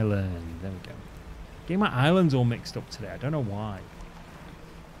 This island. There we go. Getting my islands all mixed up today. I don't know why.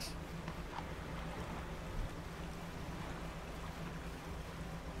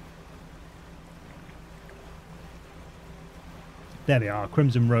 There they are.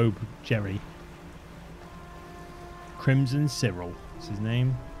 Crimson Robe Jerry. Crimson Cyril is his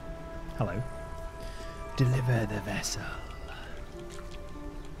name. Hello. Deliver the vessel.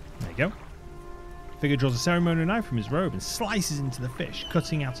 There you go. Figure draws a ceremonial knife from his robe and slices into the fish,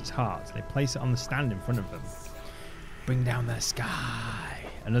 cutting out its heart. They place it on the stand in front of them. Bring down the sky.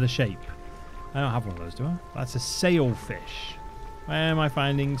 Another shape. I don't have one of those, do I? That's a sailfish. Where am I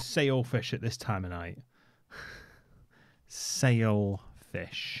finding sailfish at this time of night?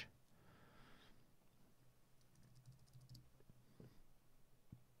 Sailfish.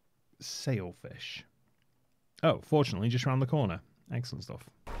 Sailfish. Oh, fortunately, just around the corner. Excellent stuff.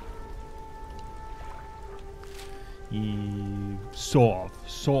 Sort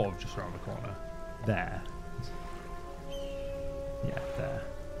of just around the corner. There. Yeah, there.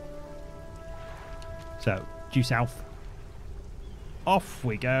 So, due south. Off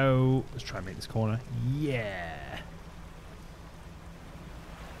we go. Let's try and make this corner. Yeah.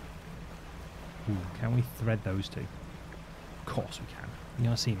 Ooh, can we thread those two? Of course we can. You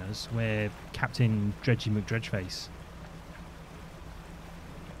know, seen us. We're Captain Dredgy McDredgeface.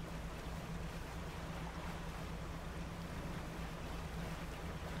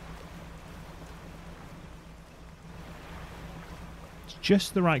 It's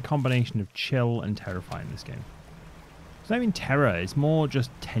just the right combination of chill and terrifying in this game. It's not even terror, it's more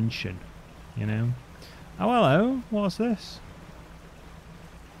just tension, you know? Oh, hello. What's this?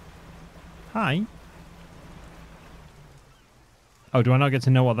 Hi. Oh, do I not get to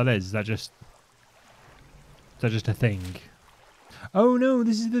know what that is? Is that just a thing? Oh no,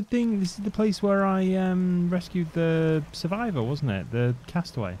 this is the thing. This is the place where I rescued the survivor, wasn't it? The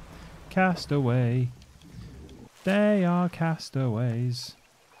castaway. Castaway. They are castaways.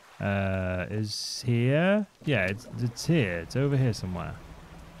 Is here? Yeah, it's here. It's over here somewhere.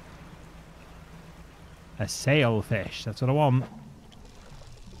 A sailfish. That's what I want.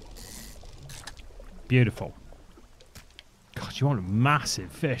 Beautiful. God, you want a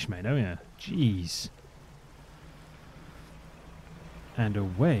massive fish, mate, don't you? Jeez. And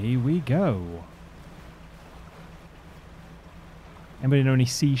away we go. Anybody know any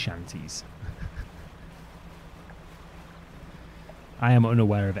sea shanties? I am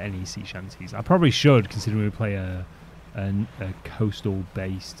unaware of any sea shanties. I probably should, considering we play a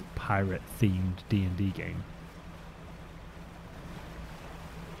coastal-based, pirate-themed D&D game.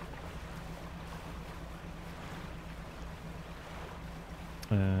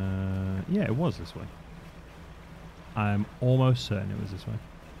 Yeah, it was this way. I'm almost certain it was this way.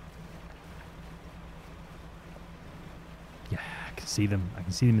 Yeah, I can see them. I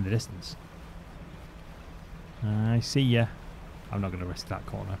can see them in the distance. I see ya. I'm not going to risk that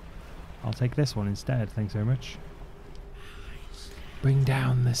corner. I'll take this one instead. Thanks very much. Bring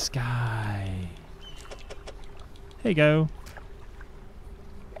down the sky. Here you go.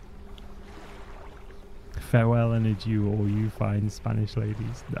 Farewell and adieu, all you fine Spanish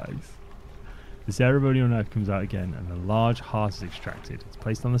ladies. Nice. The ceremonial knife comes out again, and a large heart is extracted. It's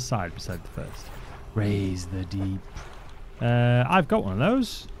placed on the side beside the first. Raise the deep. I've got one of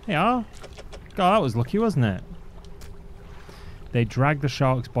those. Here you are. God, that was lucky, wasn't it? They drag the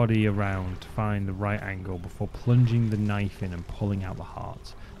shark's body around to find the right angle before plunging the knife in and pulling out the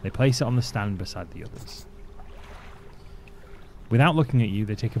heart. They place it on the stand beside the others. Without looking at you,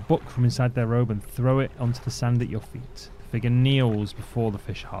 they take a book from inside their robe and throw it onto the sand at your feet. The figure kneels before the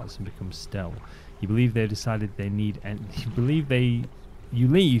fish hearts and becomes still. You believe they decided they need. You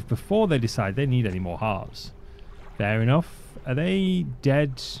leave before they decide they need any more hearts. Fair enough. Are they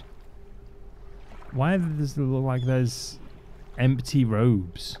dead? Why does it look like there's empty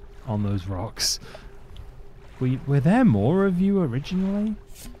robes on those rocks? Were there more of you originally?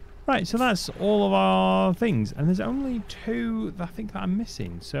 Right, so that's all of our things, and there's only 2 that I think that I'm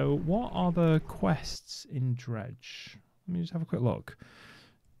missing. So what are the quests in Dredge? Let me just have a quick look.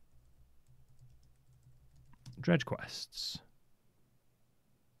 Dredge quests.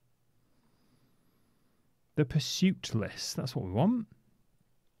 The pursuit list, that's what we want.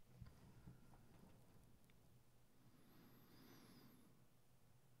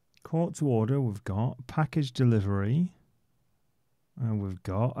 Court to order, we've got package delivery. And we've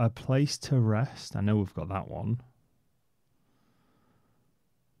got a place to rest. I know we've got that one.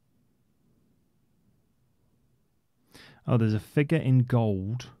 Oh, there's a figure in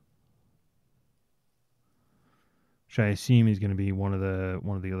gold, which I assume is going to be one of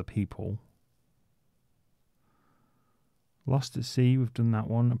the other people. Lost at sea, we've done that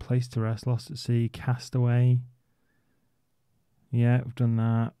one. A place to rest, lost at sea, castaway. Yeah, we've done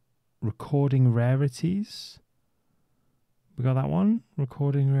that. Recording rarities. We got that one.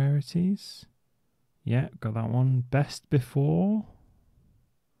 Recording rarities. Yeah, got that one. Best before.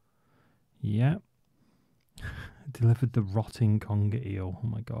 Yeah. Delivered the rotting conger eel. Oh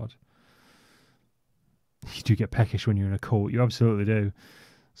my god. You do get peckish when you're in a cult. You absolutely do.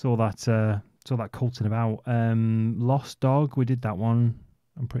 It's all that culting about. Lost dog. We did that one.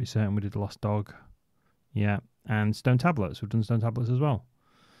 I'm pretty certain we did the lost dog. Yeah. And stone tablets. We've done stone tablets as well.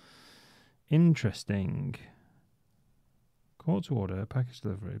 Interesting. Call to order, package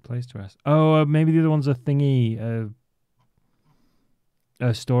delivery, place to rest. Oh, maybe the other one's a thingy,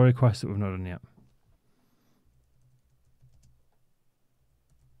 a story quest that we've not done yet.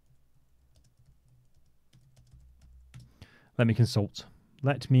 Let me consult.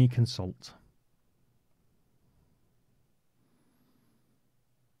 Let me consult.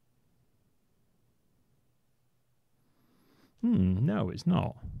 No, it's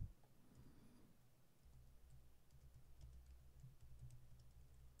not.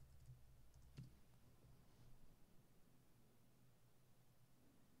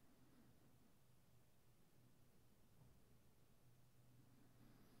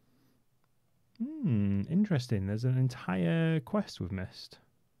 Interesting. There's an entire quest we've missed.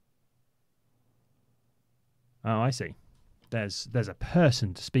 Oh, I see. There's a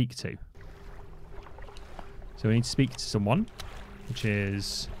person to speak to. So we need to speak to someone, which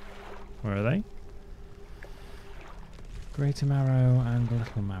is... Where are they? Greater Marrow and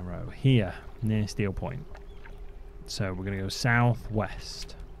Little Marrow. Here, near Steel Point. So we're going to go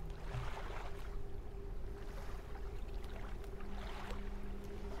southwest.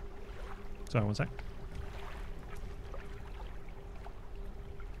 Sorry, one sec.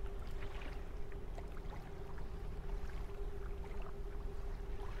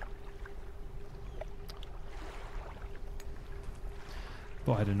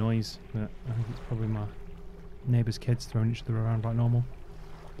 Thought I had a noise, but I think it's probably my neighbour's kids throwing each other around like normal.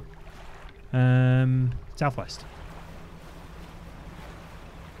 Southwest.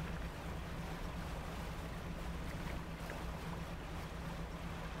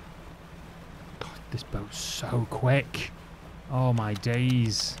 God, this boat's so quick. Oh my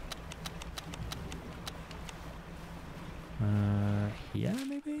days. Here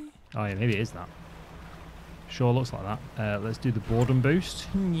maybe? Oh yeah, maybe it is that. Sure looks like that. Let's do the boredom boost.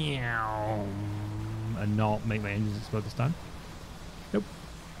 And not make my engines explode this time. Nope.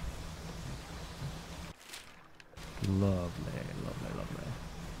 Lovely, lovely, lovely.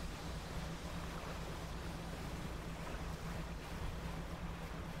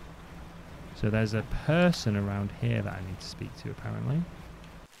 So there's a person around here that I need to speak to apparently.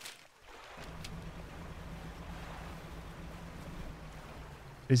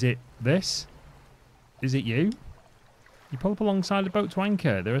 Is it this? Is it you? You pull up alongside the boat to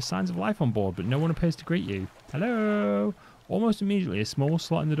anchor. There are signs of life on board, but no one appears to greet you. Hello? Almost immediately, a small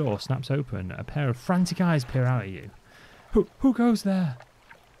slot in the door snaps open. A pair of frantic eyes peer out at you. Who goes there?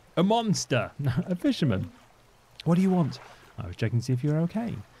 A monster. A fisherman. What do you want? I was checking to see if you're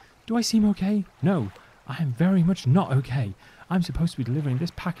okay. Do I seem okay? No, I am very much not okay. I'm supposed to be delivering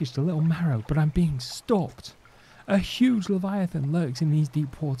this package to Little Marrow, but I'm being stalked. A huge leviathan lurks in these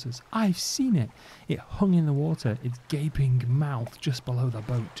deep waters. I've seen it. It hung in the water, its gaping mouth just below the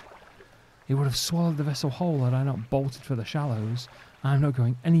boat. It would have swallowed the vessel whole had I not bolted for the shallows. I'm not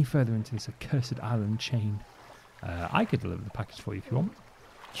going any further into this accursed island chain. I could deliver the package for you if you want.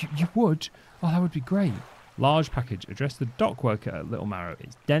 You would? Oh, that would be great. Large package addressed to the dock worker at Little Marrow.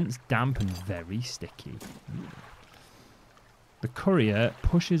 It's dense, damp and very sticky. The courier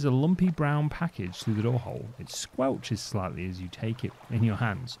pushes a lumpy brown package through the door hole. It squelches slightly as you take it in your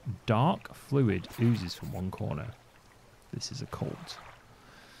hands. Dark fluid oozes from one corner. This is a cult.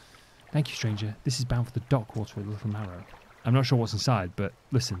 Thank you, stranger. This is bound for the dock water at Little Marrow. I'm not sure what's inside, but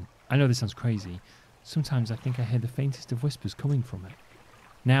listen, I know this sounds crazy. Sometimes I think I hear the faintest of whispers coming from it.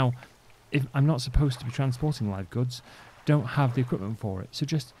 Now, if I'm not supposed to be transporting live goods, don't have the equipment for it, so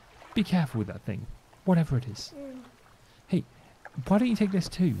just be careful with that thing, whatever it is. Hey, why don't you take this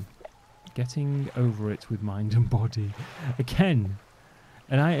too? Getting over it with mind and body. Again,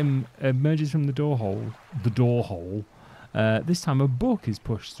 an item emerges from the door hole. This time a book is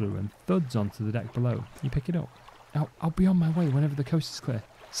pushed through and thuds onto the deck below. You pick it up. I'll be on my way whenever the coast is clear.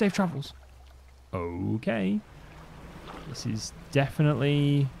 Safe travels. Okay. This is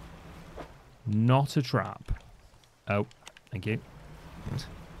definitely not a trap. Oh, thank you.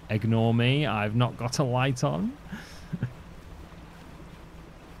 Ignore me. I've not got a light on.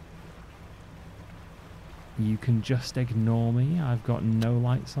 You can just ignore me. I've got no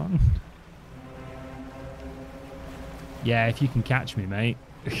lights on. Yeah, if you can catch me, mate.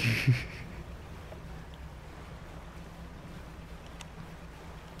 If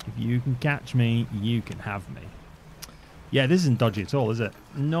you can catch me, you can have me. Yeah, this isn't dodgy at all, is it?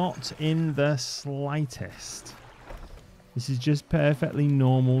 Not in the slightest. This is just perfectly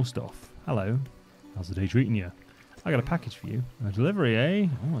normal stuff. Hello. How's the day treating you? I got a package for you. A delivery, eh?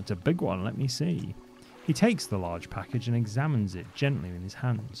 Oh, it's a big one. Let me see. He takes the large package and examines it gently in his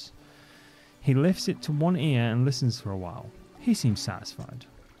hands. He lifts it to one ear and listens for a while. He seems satisfied.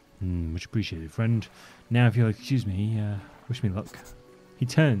 Much appreciated, friend. Now, if you'll excuse me, Wish me luck. He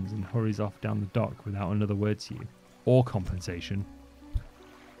turns and hurries off down the dock without another word to you. Or compensation.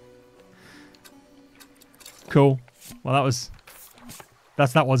 Cool. Well,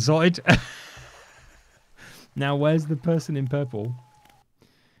 that's that one sorted. Now, where's the person in purple?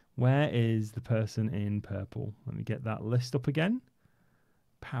 Where is the person in purple? Let me get that list up again.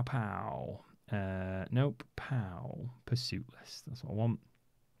 Pow pow. Nope. Pow. Pursuit list. That's what I want.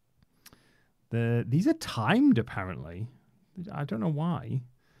 These are timed, apparently. I don't know why.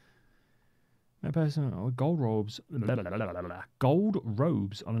 A person, gold robes. Gold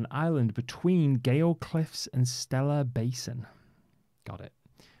robes on an island between Gale Cliffs and Stellar Basin. Got it.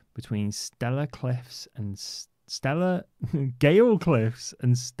 Between Stellar Cliffs and Gale Cliffs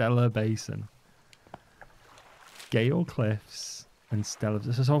and Stellar Basin. Gale Cliffs and Stellar.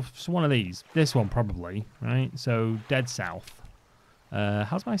 So one of these. This one probably, right? So dead south.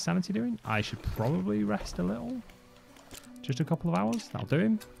 How's my sanity doing? I should probably rest a little. Just a couple of hours. That'll do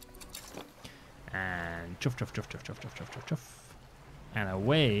him. And chuff, chuff, chuff, chuff, chuff, chuff, chuff, chuff, chuff. And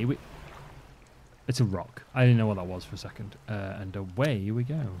away we... It's a rock. I didn't know what that was for a second. And away we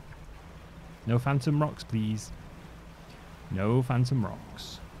go. No phantom rocks, please. No phantom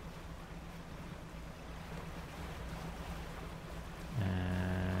rocks.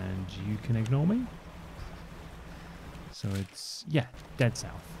 And you can ignore me. So it's, yeah, dead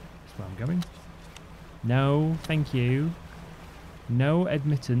south. That's where I'm going. No, thank you. No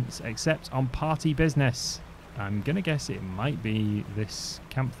admittance except on party business. I'm going to guess it might be this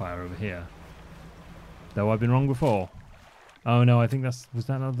campfire over here. Though I've been wrong before. Oh no, I think was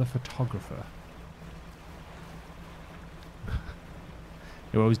that another photographer?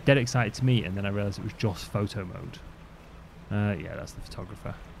 I was dead excited to meet and then I realised it was just photo mode. Yeah, that's the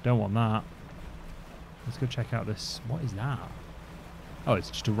photographer. Don't want that. Let's go check out this. What is that? Oh, it's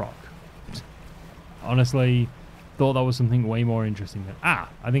just a rock. Honestly, thought that was something way more interesting than... Ah!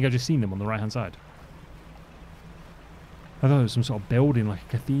 I think I've just seen them on the right-hand side. I thought it was some sort of building, like a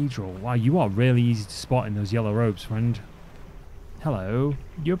cathedral. Wow, you are really easy to spot in those yellow robes, friend. Hello.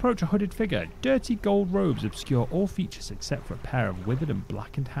 You approach a hooded figure. Dirty gold robes obscure all features except for a pair of withered and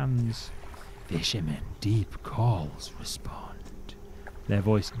blackened hands. Fishermen, deep calls respond. Their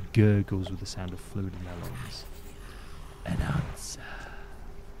voice gurgles with the sound of fluid in their lungs. An answer.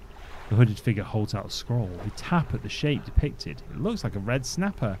 The hooded figure holds out a scroll. We tap at the shape depicted. It looks like a red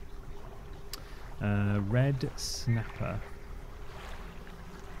snapper. Red snapper.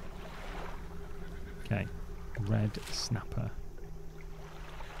 Okay. Red snapper.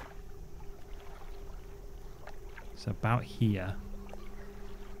 So about here.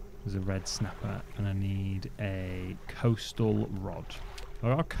 There's a red snapper. And I need a coastal rod.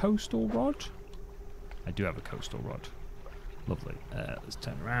 Or a coastal rod? I do have a coastal rod. Lovely. Let's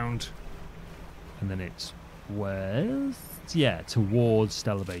turn around. And then it's west? Yeah, towards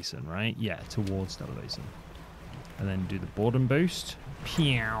Stellar Basin, right? Yeah, towards Stellar Basin. And then do the boredom boost.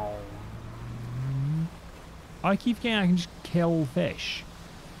 Pew. I keep forgetting I can just kill fish.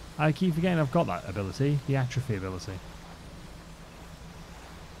 I keep forgetting I've got that ability. The atrophy ability.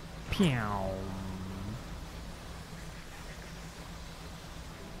 Pew.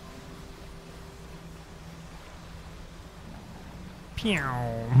 Pew.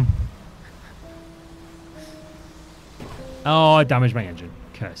 Oh, I damaged my engine.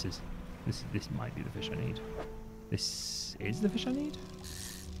 Curses. This might be the fish I need. This is the fish I need?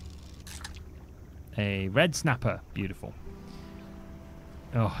 A red snapper. Beautiful.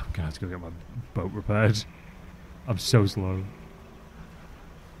 Oh, I'm going to have to go get my boat repaired. I'm so slow.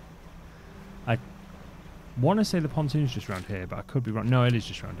 I want to say the pontoon's just around here, but I could be wrong. No, it is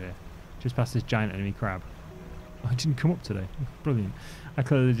just around here. Just past this giant enemy crab. Oh, I didn't come up today. Brilliant. I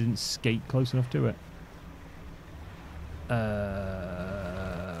clearly didn't skate close enough to it.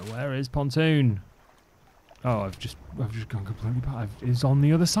 Where is pontoon? Oh, I've just gone completely past. It's on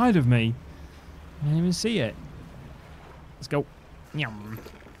the other side of me. I didn't even see it. Let's go. Yum.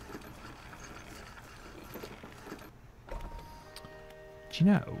 Do you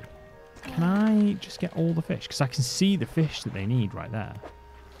know? Can I just get all the fish? Because I can see the fish that they need right there.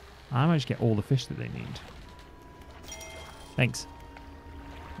 I might just get all the fish that they need. Thanks.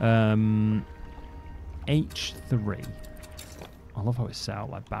 H3. I love how it's set out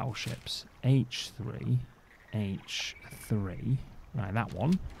like battleships. H3. H3. Right, that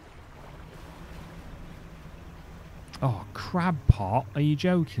one. Oh, crab pot? Are you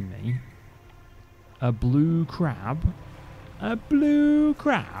joking me? A blue crab? A blue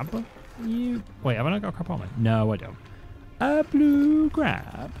crab? You... Wait, have I not got a crab on me? No, I don't. A blue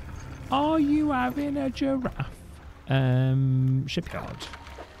crab? Are you having a giraffe? Shipyard.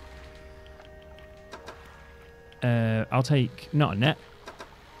 I'll take not a net.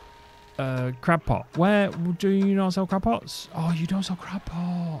 Crab pot. Where do you not sell crab pots? Oh, you don't sell crab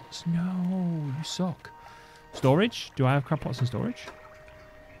pots. No, you suck. Storage? Do I have crab pots in storage?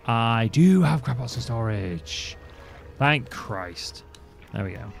 I do have crab pots in storage. Thank Christ. There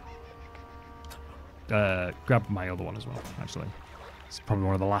we go. Grab my other one as well, actually. It's probably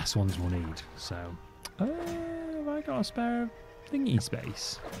one of the last ones we'll need. So, have I got a spare thingy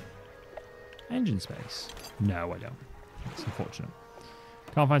space? Engine space? No, I don't. That's unfortunate.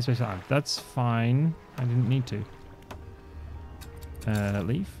 Can't find space. That's fine. I didn't need to.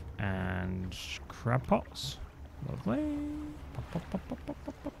 Leaf and crab pots. Lovely. Pop, pop, pop, pop, pop,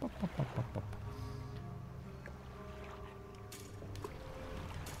 pop, pop, pop, pop, pop, pop.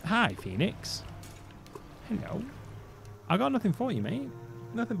 Hi, Phoenix. Hello. I got nothing for you, mate.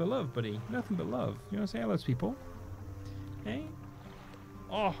 Nothing but love, buddy. Nothing but love. You want to say hello to people? Hey?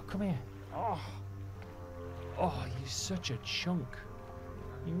 Oh, come here. Oh. Oh, you're such a chunk.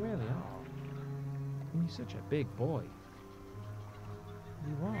 You really are. You're such a big boy.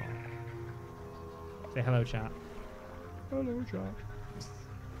 You are. Say hello, chat. Hello, chat.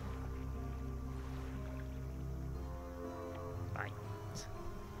 Bye.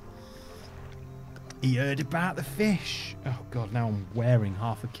 He heard about the fish. Oh, God, now I'm wearing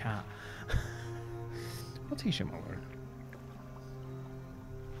half a cat. What t-shirt am I wearing?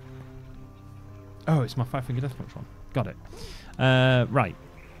 Oh, it's my 5-finger death punch one. Got it. Right.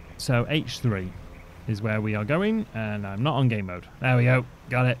 So H3 is where we are going, and I'm not on game mode. There we go.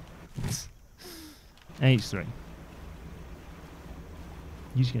 Got it. H3.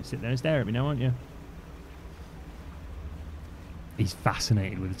 You're just going to sit there and stare at me now, aren't you? He's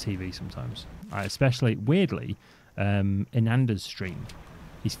fascinated with the TV sometimes. Especially, weirdly, Inanda's stream.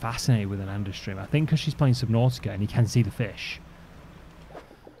 He's fascinated with Inanda's stream. I think because she's playing Subnautica and he can see the fish.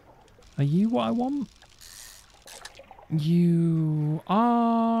 Are you what I want? You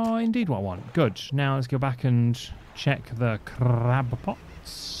are indeed what I want. Good. Now let's go back and check the crab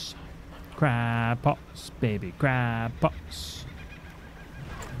pots. Crab pots, baby crab pots.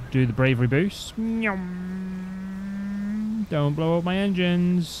 Do the bravery boost. Don't blow up my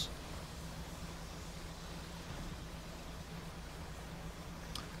engines.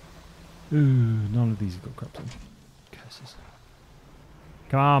 Ooh, none of these have got crabs in. Curses.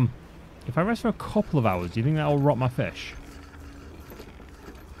 Come on. If I rest for a couple of hours, do you think that'll rot my fish?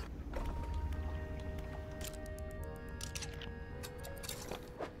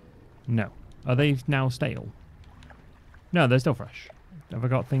 No. Are they now stale? No, they're still fresh. Have I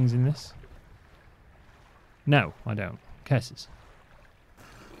got things in this? No, I don't. Curses.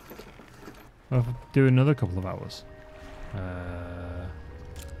 I'll do another couple of hours.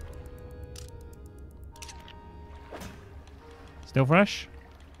 Still fresh?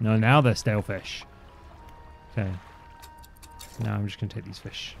 No, now they're stale fish. Okay. Now I'm just going to take these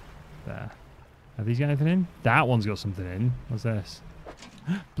fish there. Have these got anything in? That one's got something in. What's this?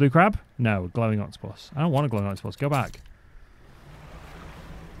 Blue crab? No, glowing octopus. I don't want a glowing octopus. Go back.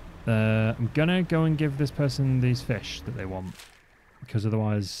 I'm going to go and give this person these fish that they want. Because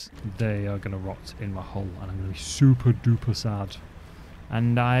otherwise they are going to rot in my hull. And I'm going to be super duper sad.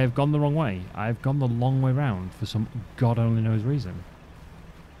 And I've gone the wrong way. I've gone the long way round for some God only knows reason.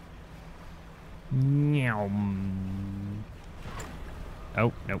 Meow.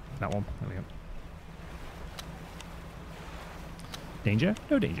 Oh, nope, that one. There we go. Danger?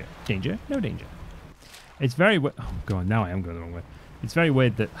 No danger. Danger? No danger. It's very weird. Oh, God, now I am going the wrong way. It's very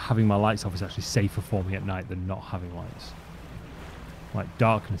weird that having my lights off is actually safer for me at night than not having lights. Like,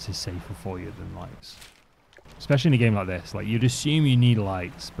 darkness is safer for you than lights. Especially in a game like this. Like, you'd assume you need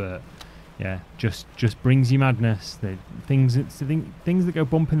lights, but yeah, just brings you madness. Things that go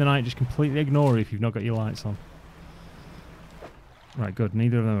bump in the night just completely ignore if you've not got your lights on. Right, good.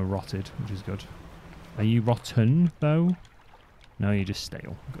 Neither of them are rotted, which is good. Are you rotten, though? No, you're just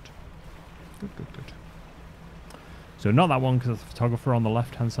stale. Good. Good, good, good. So not that one, because the photographer on the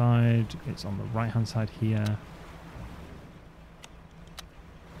left-hand side. It's on the right-hand side here.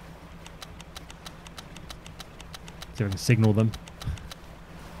 See if I can signal them.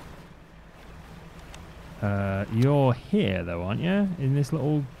 You're here, though, aren't you? In this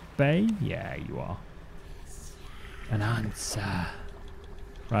little bay? Yeah, you are. An answer.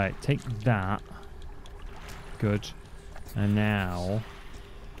 Right, take that. Good. And now,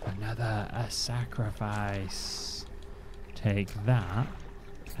 a sacrifice. Take that.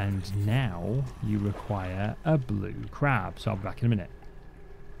 And now, you require a blue crab. So I'll be back in a minute.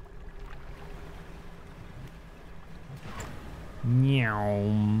 Meow.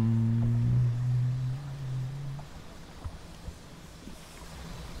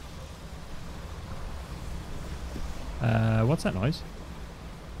 What's that noise?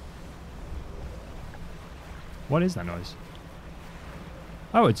 What is that noise?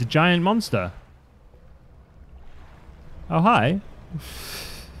 Oh, it's a giant monster. Oh, hi.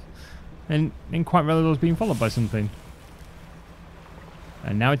 And didn't quite realize I was being followed by something.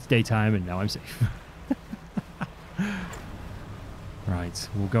 And now it's daytime, and now I'm safe. Right,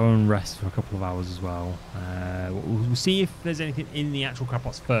 we'll go and rest for a couple of hours as well. We'll see if there's anything in the actual crab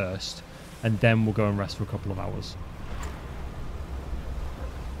pots first, and then we'll go and rest for a couple of hours.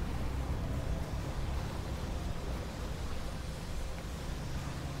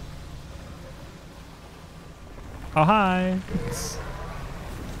 Oh, hi!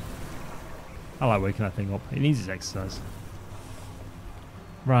 I like waking that thing up. It needs its exercise.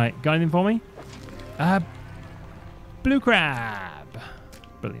 Right, got anything for me? Blue crab!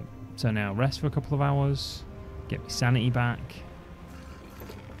 Brilliant. So now rest for a couple of hours, get my sanity back.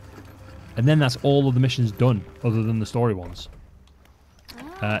 And then that's all of the missions done, other than the story ones.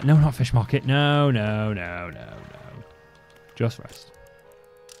 No, not fish market. No. Just rest.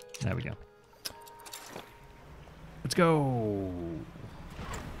 There we go. Let's go.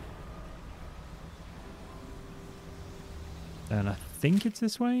 And I think it's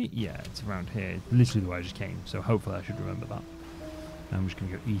this way. Yeah, it's around here. It's literally the way I just came. So hopefully I should remember that. I'm just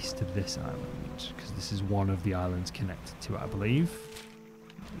going to go east of this island, because this is one of the islands connected to it, I believe.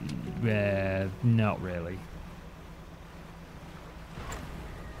 Yeah, not really.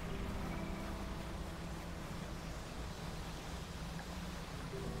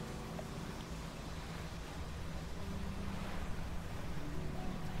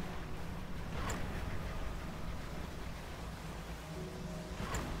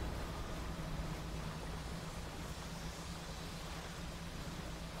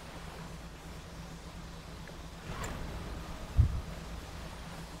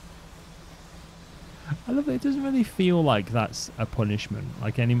 I love that it doesn't really feel like that's a punishment.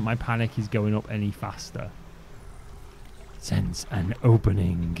 Like my panic is going up any faster. Sense an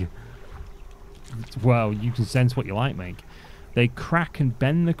opening. Well, you can sense what you like, mate. They crack and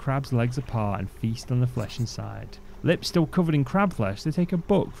bend the crab's legs apart and feast on the flesh inside. Lips still covered in crab flesh, they take a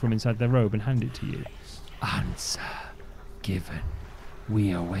book from inside their robe and hand it to you. Answer given.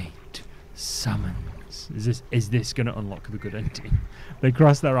 We await summons. Is this going to unlock the good ending? They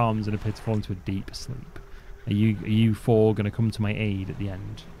cross their arms and appear to fall into a deep sleep. Are you four going to come to my aid at the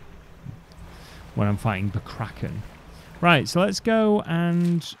end when I'm fighting the Kraken? Right, so let's go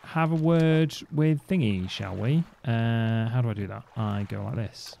and have a word with Thingy, shall we? How do I do that? I go like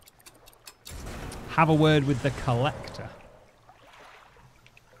this. Have a word with the Collector.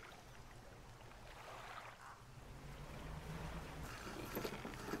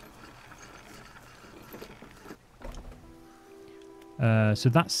 So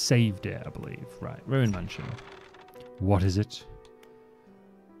that saved it, I believe. Right, Ruin Mansion. What is it?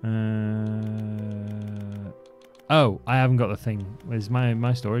 Oh, I haven't got the thing. Is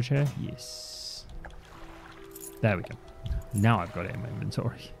my storage here? Yes. There we go. Now I've got it in my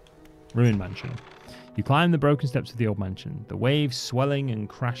inventory. Ruin Mansion. You climb the broken steps of the old mansion, the waves swelling and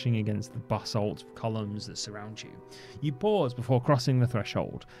crashing against the basalt columns that surround you. You pause before crossing the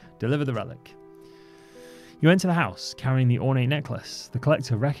threshold. Deliver the relic. You enter the house, carrying the ornate necklace. The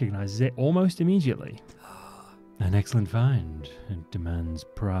collector recognizes it almost immediately. An excellent find. It demands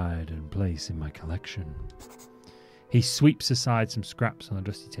pride and place in my collection. He sweeps aside some scraps on the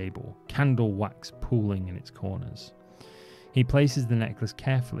dusty table, candle wax pooling in its corners. He places the necklace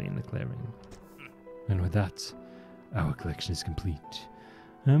carefully in the clearing. And with that, our collection is complete.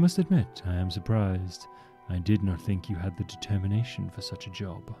 I must admit, I am surprised. I did not think you had the determination for such a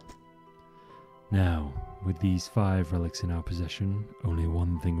job. Now, with these 5 relics in our possession, only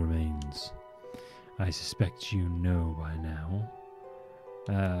one thing remains. I suspect you know by now.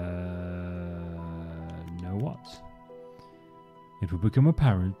 Know what? It will become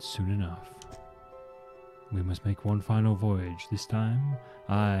apparent soon enough. We must make one final voyage. This time,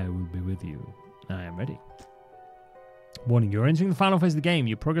 I will be with you. I am ready. Warning, you're entering the final phase of the game.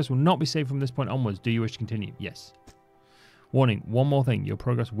 Your progress will not be saved from this point onwards. Do you wish to continue? Yes. Warning, one more thing. Your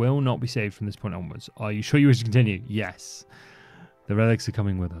progress will not be saved from this point onwards. Are you sure you wish to continue? Yes. The relics are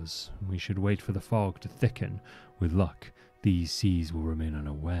coming with us. We should wait for the fog to thicken. With luck, these seas will remain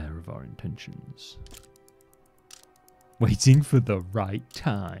unaware of our intentions. Waiting for the right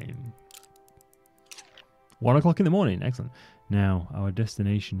time. 1 o'clock in the morning. Excellent. Now, our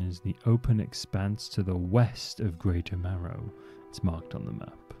destination is the open expanse to the west of Greater Marrow. It's marked on the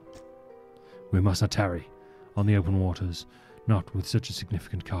map. We must not tarry on the open waters, not with such a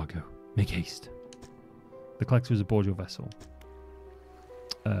significant cargo. Make haste. The collector is aboard your vessel.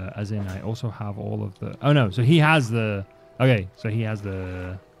 As in, I also have all of the... Oh, no. So he has the... Okay. So he has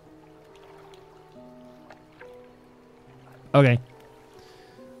the... Okay.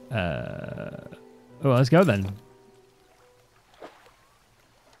 Well, let's go then.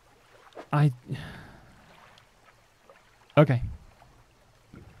 Okay.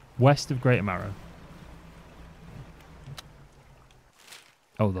 West of Greater Marrow.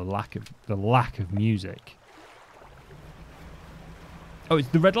 Oh, the lack of music. Oh, it's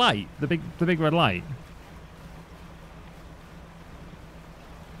the red light. The big red light.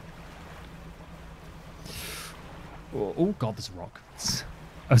 Oh God, there's a rock.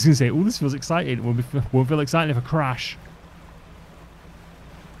 I was going to say, oh, this feels exciting. Won't feel exciting if I crash.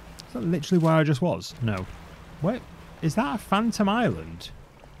 Is that literally where I just was? No. Wait, is that a phantom island?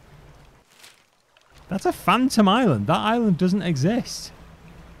 That's a phantom island. That island doesn't exist.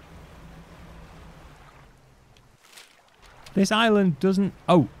 This island doesn't...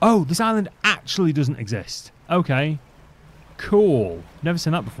 Oh, this island actually doesn't exist. Okay. Cool. Never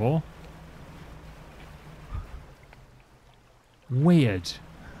seen that before. Weird.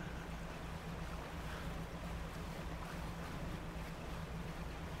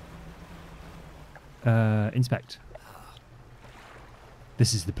 Inspect.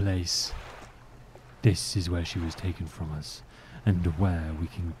 This is the place. This is where she was taken from us, and where we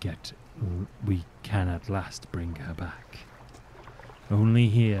can at last bring her back. Only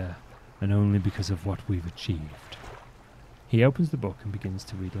here, and only because of what we've achieved. He opens the book and begins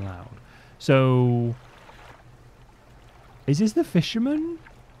to read aloud. So, is this the fisherman?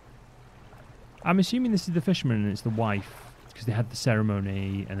 I'm assuming this is the fisherman and it's the wife, because they had the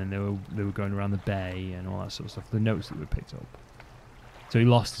ceremony and then they were going around the bay and all that sort of stuff. The notes that were picked up. So he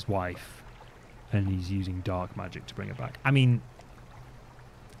lost his wife, and he's using dark magic to bring her back. I mean,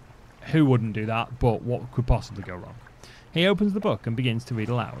 who wouldn't do that? But what could possibly go wrong? He opens the book and begins to read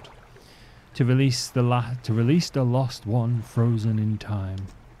aloud. To release the lost one frozen in time.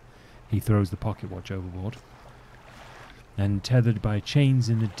 He throws the pocket watch overboard. And tethered by chains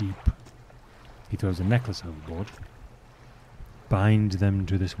in the deep. He throws a necklace overboard. Bind them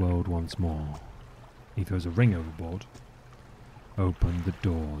to this world once more. He throws a ring overboard. Open the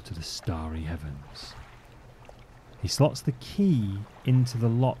door to the starry heavens. He slots the key into the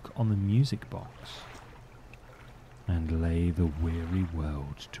lock on the music box. And lay the weary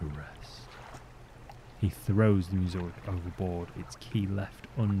world to rest. He throws the music overboard, its key left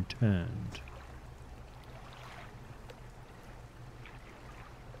unturned.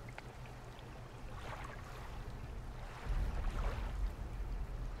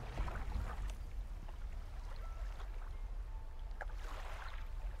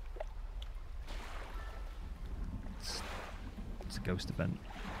 It's a ghost event.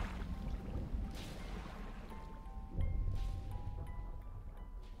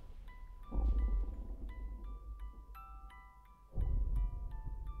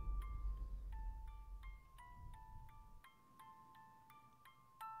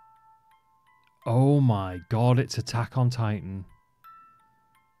 Oh my God, it's Attack on Titan.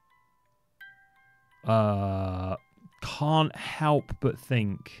 Can't help but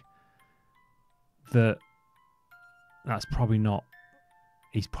think that that's probably not...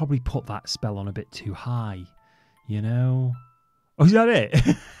 He's probably put that spell on a bit too high, you know? Oh, is that it?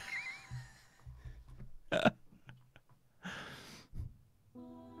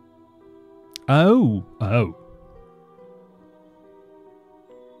 Oh,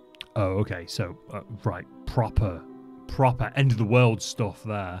 okay. So, right, proper end of the world stuff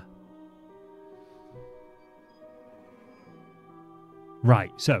there.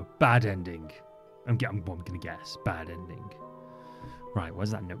 Right, so bad ending. I'm gonna guess bad ending. Right,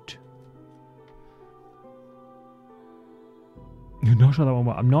 where's that note? I'm not sure that one.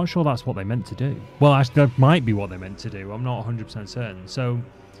 I'm not sure that's what they meant to do. Well, actually, that might be what they meant to do. I'm not 100% certain.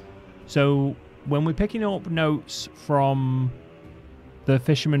 So when we're picking up notes from the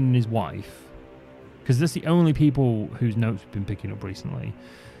fisherman and his wife, because that's the only people whose notes we've been picking up recently,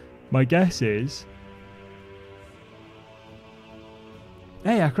 my guess is...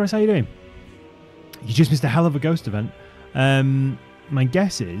 Hey, Akros, how you doing? You just missed a hell of a ghost event. My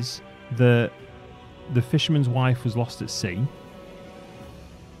guess is that the fisherman's wife was lost at sea.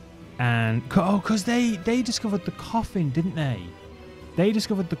 And... Oh, because they discovered the coffin, didn't they? They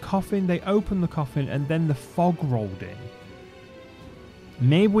discovered the coffin, they opened the coffin, and then the fog rolled in.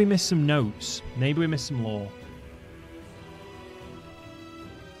 Maybe we missed some notes. Maybe we missed some lore.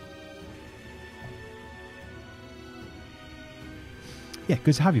 Yeah,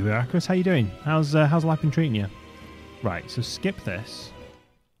 good to have you here, Akros. How you doing? How's life been treating you? Right, so skip this.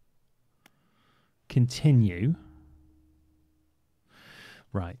 Continue.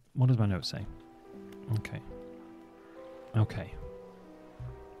 Right. What does my note say? Okay. Okay.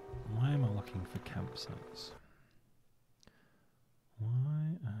 Why am I looking for campsites?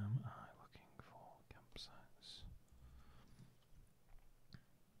 Why am I looking for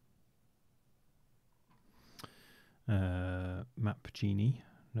campsites? Map genie.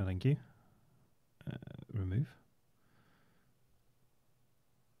 No, thank you. Remove.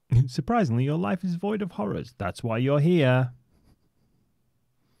 Surprisingly, your life is void of horrors. That's why you're here.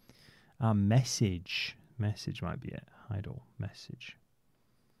 Message. Message might be it. Idle. Message.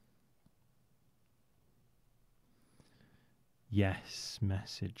 Yes,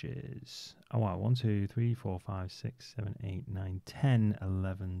 messages. Oh, wow. 1, 2, 3, 4, 5, 6, 7, 8, 9, 10,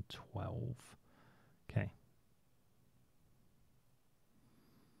 11, 12. Okay.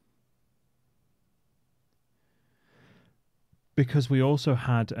 Because we also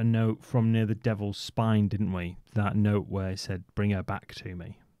had a note from near the Devil's Spine, didn't we? That note where it said, bring her back to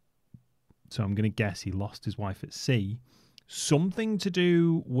me. So I'm going to guess he lost his wife at sea. Something to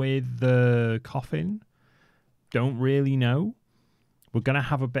do with the coffin. Don't really know. We're going to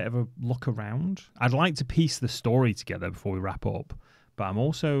have a bit of a look around. I'd like to piece the story together before we wrap up. But I'm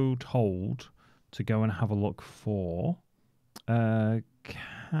also told to go and have a look for camps.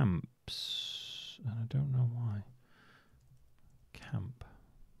 And I don't know why. Camp.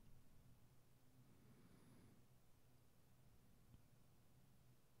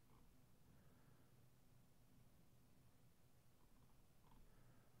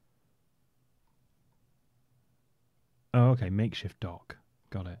 Oh, okay. Makeshift dock.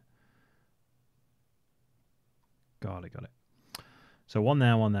 Got it. Got it. So one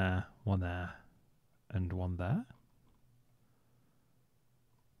there, one there, one there, and one there.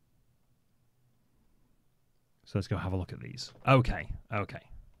 So let's go have a look at these. Okay.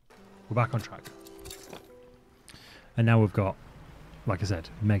 We're back on track. And now we've got, like I said,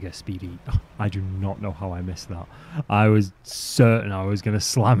 mega speedy. Oh, I do not know how I missed that. I was certain I was going to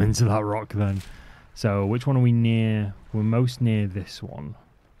slam into that rock then. So which one are we near? We're most near this one.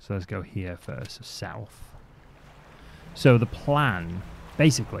 So let's go here first, so south. So the plan,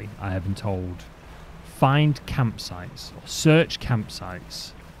 basically, I have been told, find campsites, or search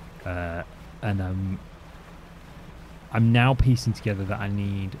campsites, and I'm now piecing together that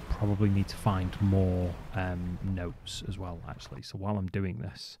I probably need to find more notes as well, actually. So while I'm doing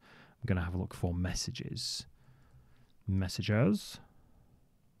this, I'm going to have a look for messages. Messages.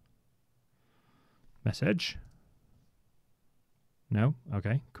 Message. No?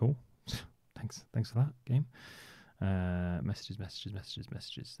 Okay, cool. Thanks for that, game. Messages.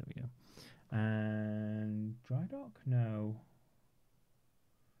 There we go. And dry dock? No.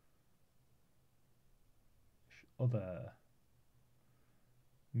 Other.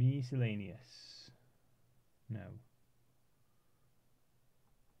 Miscellaneous. No.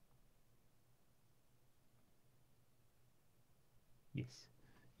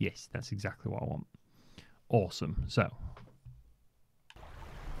 Yes, that's exactly what I want. Awesome. So,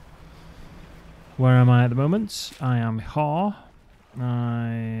 where am I at the moment? I am here.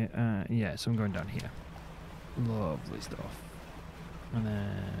 Yeah, so I'm going down here. Lovely stuff. And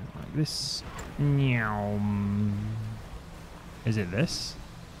then like this. Meow. Is it this?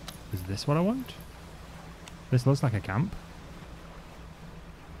 Is this what I want? This looks like a camp.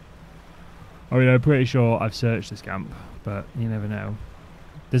 I mean, I'm pretty sure I've searched this camp, but you never know.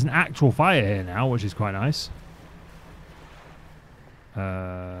 There's an actual fire here now, which is quite nice.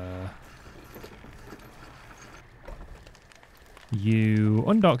 You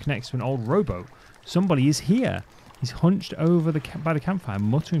undock next to an old rowboat. Somebody is here. He's hunched over by the campfire,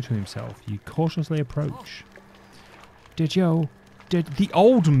 muttering to himself. You cautiously approach. Did the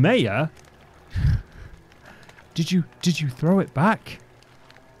old mayor? Did you throw it back?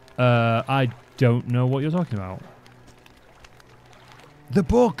 I don't know what you're talking about. The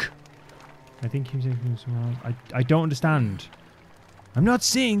book. I think he was taking somewhere else. I don't understand. I'm not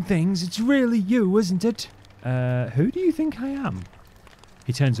seeing things. It's really you, isn't it? Who do you think I am?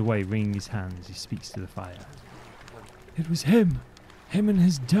 He turns away, wringing his hands. He speaks to the fire. It was him. Him and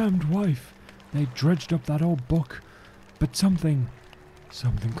his damned wife. They dredged up that old book. But something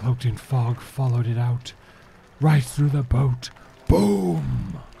cloaked in fog followed it out. Right through the boat.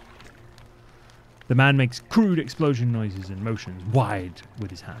 Boom! The man makes crude explosion noises and motions wide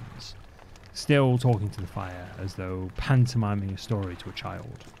with his hands, still talking to the fire as though pantomiming a story to a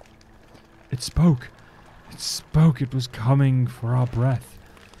child. It spoke. It spoke. It was coming for our breath,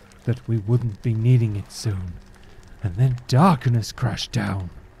 that we wouldn't be needing it soon. And then darkness crashed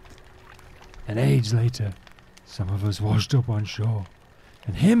down. An age later, some of us washed up on shore,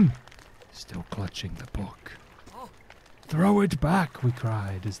 and him still clutching the book. Throw it back, we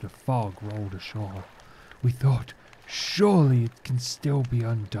cried as the fog rolled ashore. We thought, surely it can still be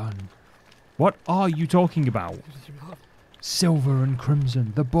undone. What are you talking about? Silver and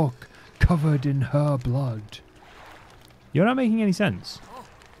crimson, the book, covered in her blood. You're not making any sense.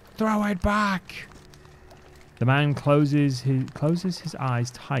 Throw it back! The man closes his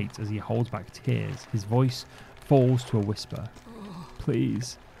eyes tight as he holds back tears. His voice falls to a whisper.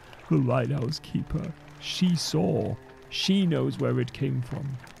 Please, the lighthouse keeper. She saw. She knows where it came from.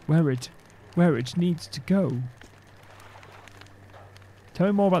 Where it needs to go. Tell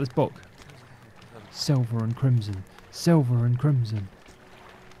me more about this book. Silver and crimson, silver and crimson.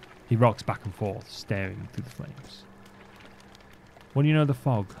 He rocks back and forth, staring through the flames. What do you know of the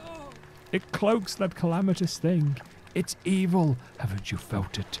fog? It cloaks that calamitous thing. It's evil. Haven't you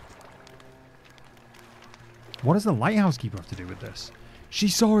felt it? What does the lighthouse keeper have to do with this? She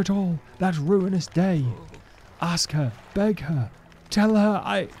saw it all, that ruinous day. Ask her, beg her, tell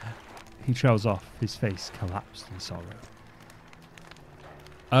her He trails off, his face collapsed in sorrow.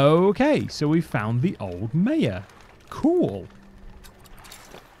 Okay, so we found the old mayor. Cool.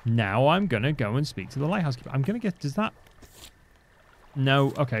 Now I'm going to go and speak to the lighthouse keeper. I'm going to get... Does that...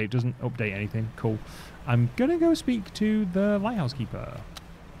 No, okay, it doesn't update anything. Cool. I'm going to go speak to the lighthouse keeper.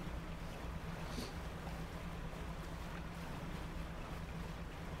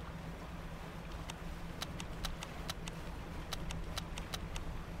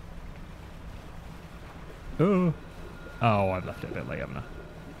 Oh, I've left it a bit late, haven't I?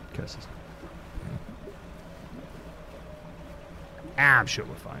 Curses. I'm sure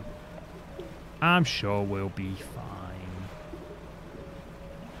we're fine. I'm sure we'll be fine.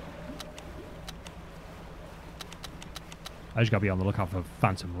 I just gotta be on the lookout for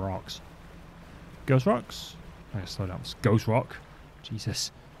phantom rocks. Ghost rocks? I gotta slow down. It's ghost rock.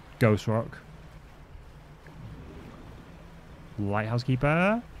 Jesus. Ghost rock. Lighthouse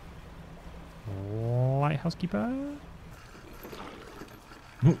keeper. Lighthouse keeper.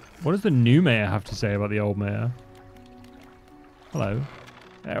 What does the new mayor have to say about the old mayor? Hello.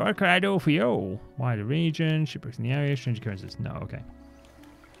 What can I do for you? Wider region, shipwrecks in the area, strange occurrences. No, okay.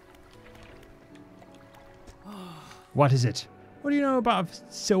 What is it? What do you know about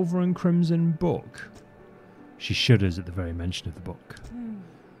a silver and crimson book? She shudders at the very mention of the book.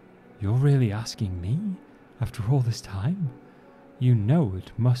 You're really asking me? After all this time? You know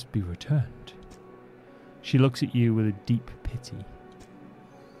it must be returned. She looks at you with a deep pity.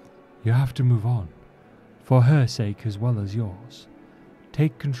 You have to move on. For her sake as well as yours.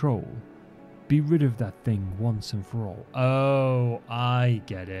 Take control. Be rid of that thing once and for all. Oh, I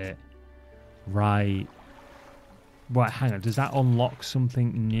get it. Right. Right, hang on. Does that unlock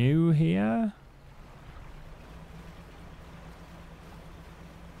something new here?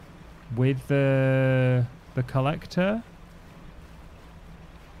 With the collector?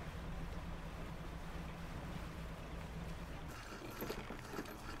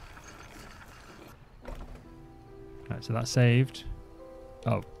 Right, so that's saved.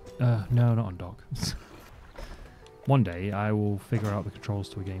 Oh, no, not on dock. One day I will figure out the controls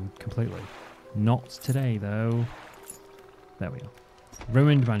to a game completely. Not today, though. There we are.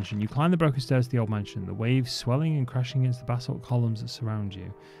 Ruined mansion. You climb the broken stairs to the old mansion. The waves swelling and crashing against the basalt columns that surround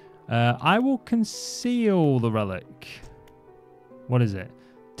you. I will conceal the relic. What is it?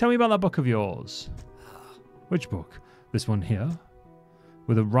 Tell me about that book of yours. Which book? This one here.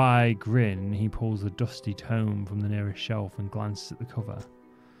 With a wry grin, he pulls the dusty tome from the nearest shelf and glances at the cover.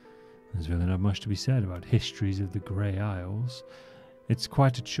 There's really not much to be said about histories of the Grey Isles. It's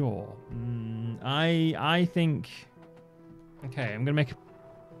quite a chore. I think... Okay, I'm gonna make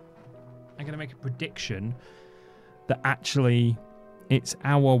a prediction that actually it's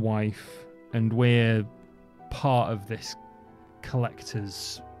our wife and we're part of this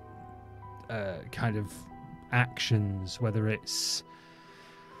collector's kind of actions, whether it's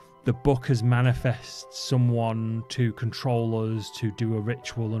the book has manifested someone to control us, to do a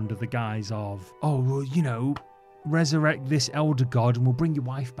ritual under the guise of, oh, well, you know, resurrect this elder god and we'll bring your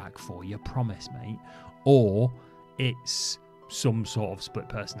wife back for you, promise, mate. Or it's some sort of split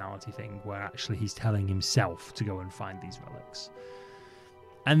personality thing where actually he's telling himself to go and find these relics.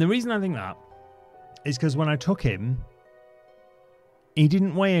 And the reason I think that is because when I took him, he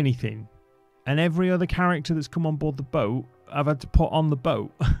didn't weigh anything. And every other character that's come on board the boat, I've had to put on the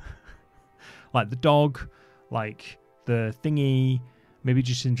boat. Like the dog, like the thingy. Maybe he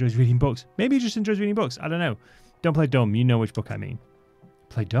just enjoys reading books. Maybe he just enjoys reading books. I don't know. Don't play dumb. You know which book I mean.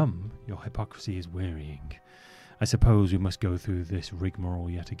 Play dumb? Your hypocrisy is wearying. I suppose we must go through this rigmarole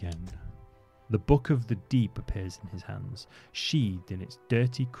yet again. The Book of the Deep appears in his hands, sheathed in its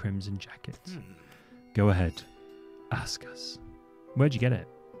dirty crimson jacket. Go ahead. Ask us. Where'd you get it?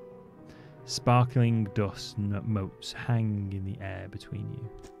 Sparkling dust motes hang in the air between you.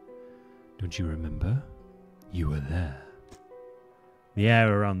 Don't you remember? You were there. The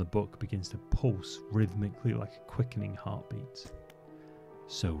air around the book begins to pulse rhythmically like a quickening heartbeat.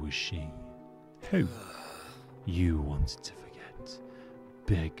 So was she. Who? You wanted to forget.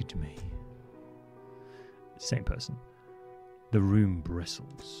 Begged me. Same person. The room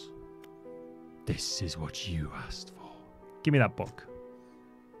bristles. This is what you asked for. Give me that book.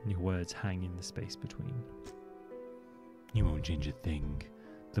 Your words hang in the space between. You won't change a thing.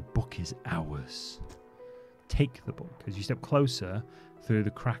 The book is ours. Take the book. As you step closer through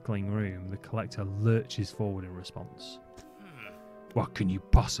the crackling room, the collector lurches forward in response. What can you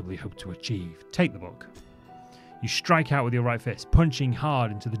possibly hope to achieve? Take the book. You strike out with your right fist, punching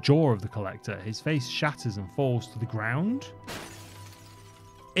hard into the jaw of the collector. His face shatters and falls to the ground.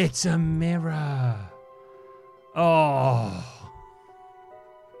 It's a mirror. Oh.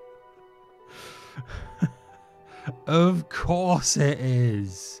 Of course it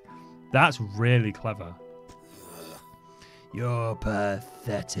is. That's really clever. You're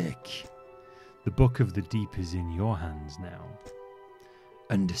pathetic. The book of the deep is in your hands now.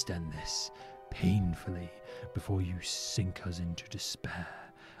 Understand this painfully before you sink us into despair.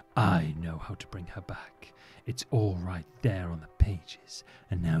 I know how to bring her back. It's all right there on the pages,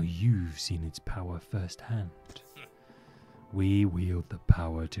 and now you've seen its power firsthand. We wield the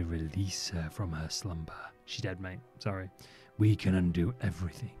power to release her from her slumber. She's dead, mate. Sorry. We can undo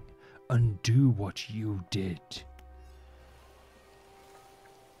everything. Undo what you did.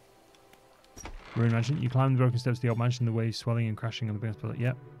 Ruined mansion. You climb the broken steps to the old mansion, the waves swelling and crashing on the biggest pillar.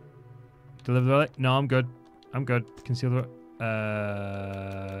 Yep. Deliver the relic. No, I'm good. I'm good. Conceal the...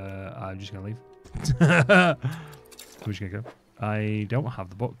 I'm just going to leave. We're just going to go. I don't have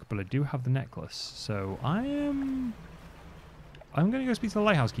the book, but I do have the necklace. So I'm going to go speak to the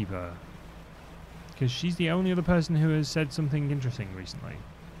lighthouse keeper. Because she's the only other person who has said something interesting recently.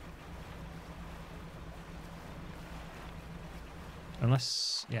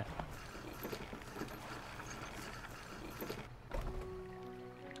 Unless... yeah.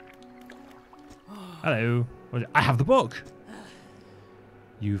 Hello. I have the book.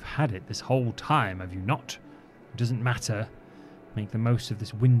 You've had it this whole time, have you not? It doesn't matter. Make the most of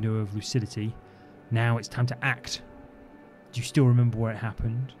this window of lucidity. Now it's time to act. Do you still remember where it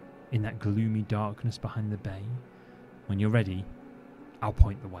happened? In that gloomy darkness behind the bay? When you're ready, I'll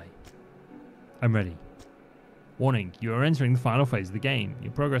point the way. I'm ready. Warning, you are entering the final phase of the game.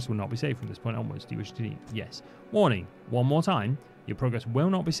 Your progress will not be saved from this point onwards. Do you wish to leave? Yes. Warning, one more time. Your progress will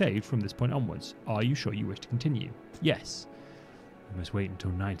not be saved from this point onwards. Are you sure you wish to continue? Yes. You must wait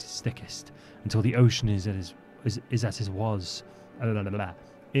until night is thickest, until the ocean is as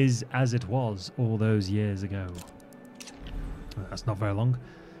it was all those years ago. That's not very long.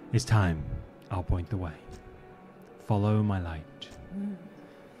 It's time. I'll point the way. Follow my light.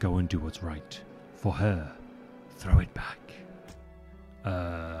 Go and do what's right. For her, throw it back.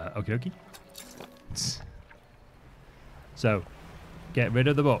 Okie dokie. So, get rid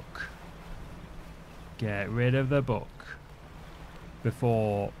of the book. Get rid of the book.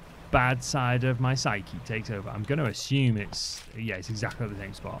 Before bad side of my psyche takes over. I'm going to assume it's exactly the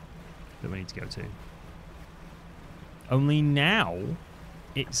same spot that we need to go to. Only now,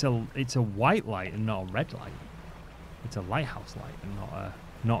 it's a white light and not a red light. It's a lighthouse light and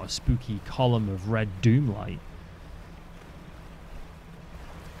not a spooky column of red doom light.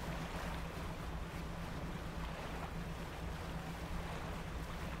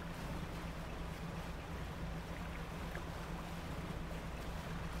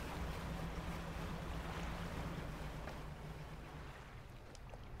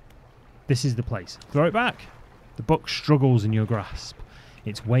 This is the place. Throw it back. The book struggles in your grasp,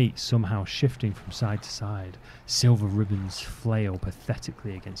 its weight somehow shifting from side to side. Silver ribbons flail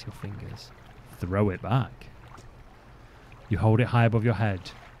pathetically against your fingers. Throw it back. You hold it high above your head.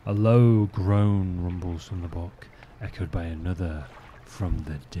 A low groan rumbles from the book, echoed by another from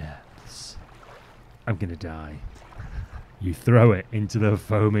the depths. I'm gonna die. You throw it into the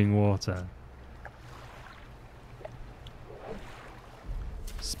foaming water.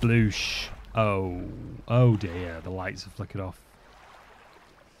 Sploosh. Oh dear, the lights have flickered off.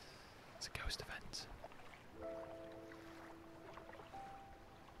 It's a ghost event.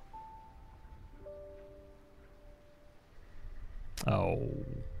 Oh.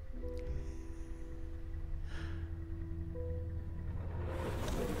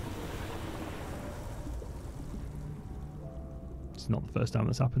 It's not the first time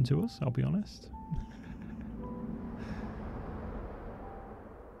that's happened to us, I'll be honest.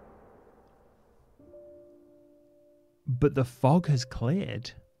 but the fog has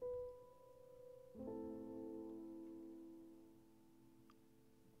cleared.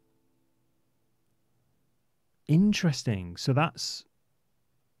 Interesting. So that's...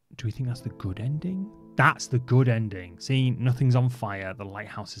 Do we think that's the good ending? That's the good ending. See, nothing's on fire. The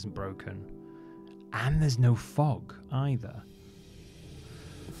lighthouse isn't broken. And there's no fog either.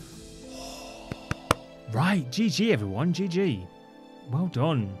 Right. GG, everyone. GG. Well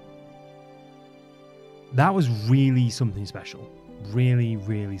done. That was really something special. Really,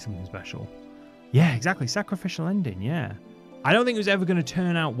 really something special. Yeah, exactly. Sacrificial ending, yeah. I don't think it was ever going to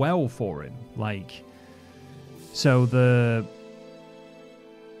turn out well for him. Like, so the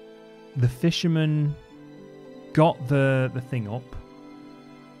fisherman got the thing up.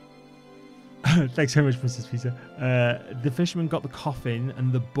 Thanks so much, Princess Pizza. The fisherman got the coffin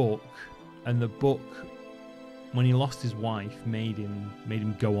and the book, when he lost his wife, made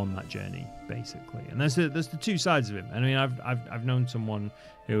him go on that journey, basically. And there's the two sides of him. I mean, I've known someone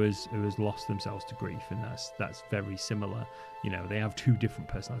who has lost themselves to grief, and that's very similar. You know, they have two different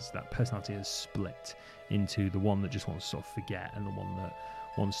personalities. That personality is split into the one that just wants to sort of forget, and the one that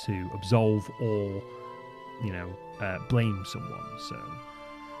wants to absolve or, you know, blame someone. So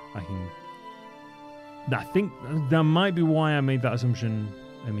I think that might be why I made that assumption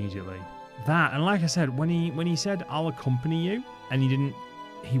immediately. That, and like I said, when he said I'll accompany you, and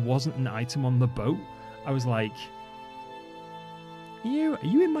he wasn't an item on the boat, I was like, are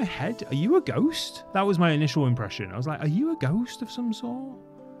you in my head? Are you a ghost? That was my initial impression. I was like, are you a ghost of some sort?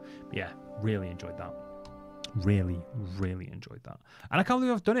 But yeah, really enjoyed that. Really, really enjoyed that. And I can't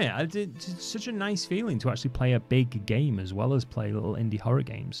believe I've done it. It's such a nice feeling to actually play a big game as well as play little indie horror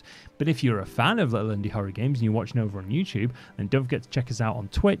games. But if you're a fan of little indie horror games and you're watching over on YouTube, then don't forget to check us out on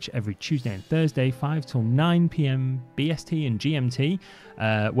Twitch every Tuesday and Thursday, 5 till 9 p.m. BST and GMT,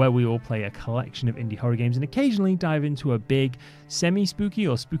 where we all play a collection of indie horror games and occasionally dive into a big semi-spooky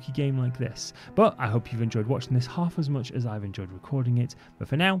or spooky game like this. But I hope you've enjoyed watching this half as much as I've enjoyed recording it. But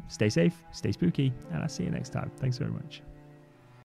for now, stay safe, stay spooky, and I'll see you next time. Thanks very much.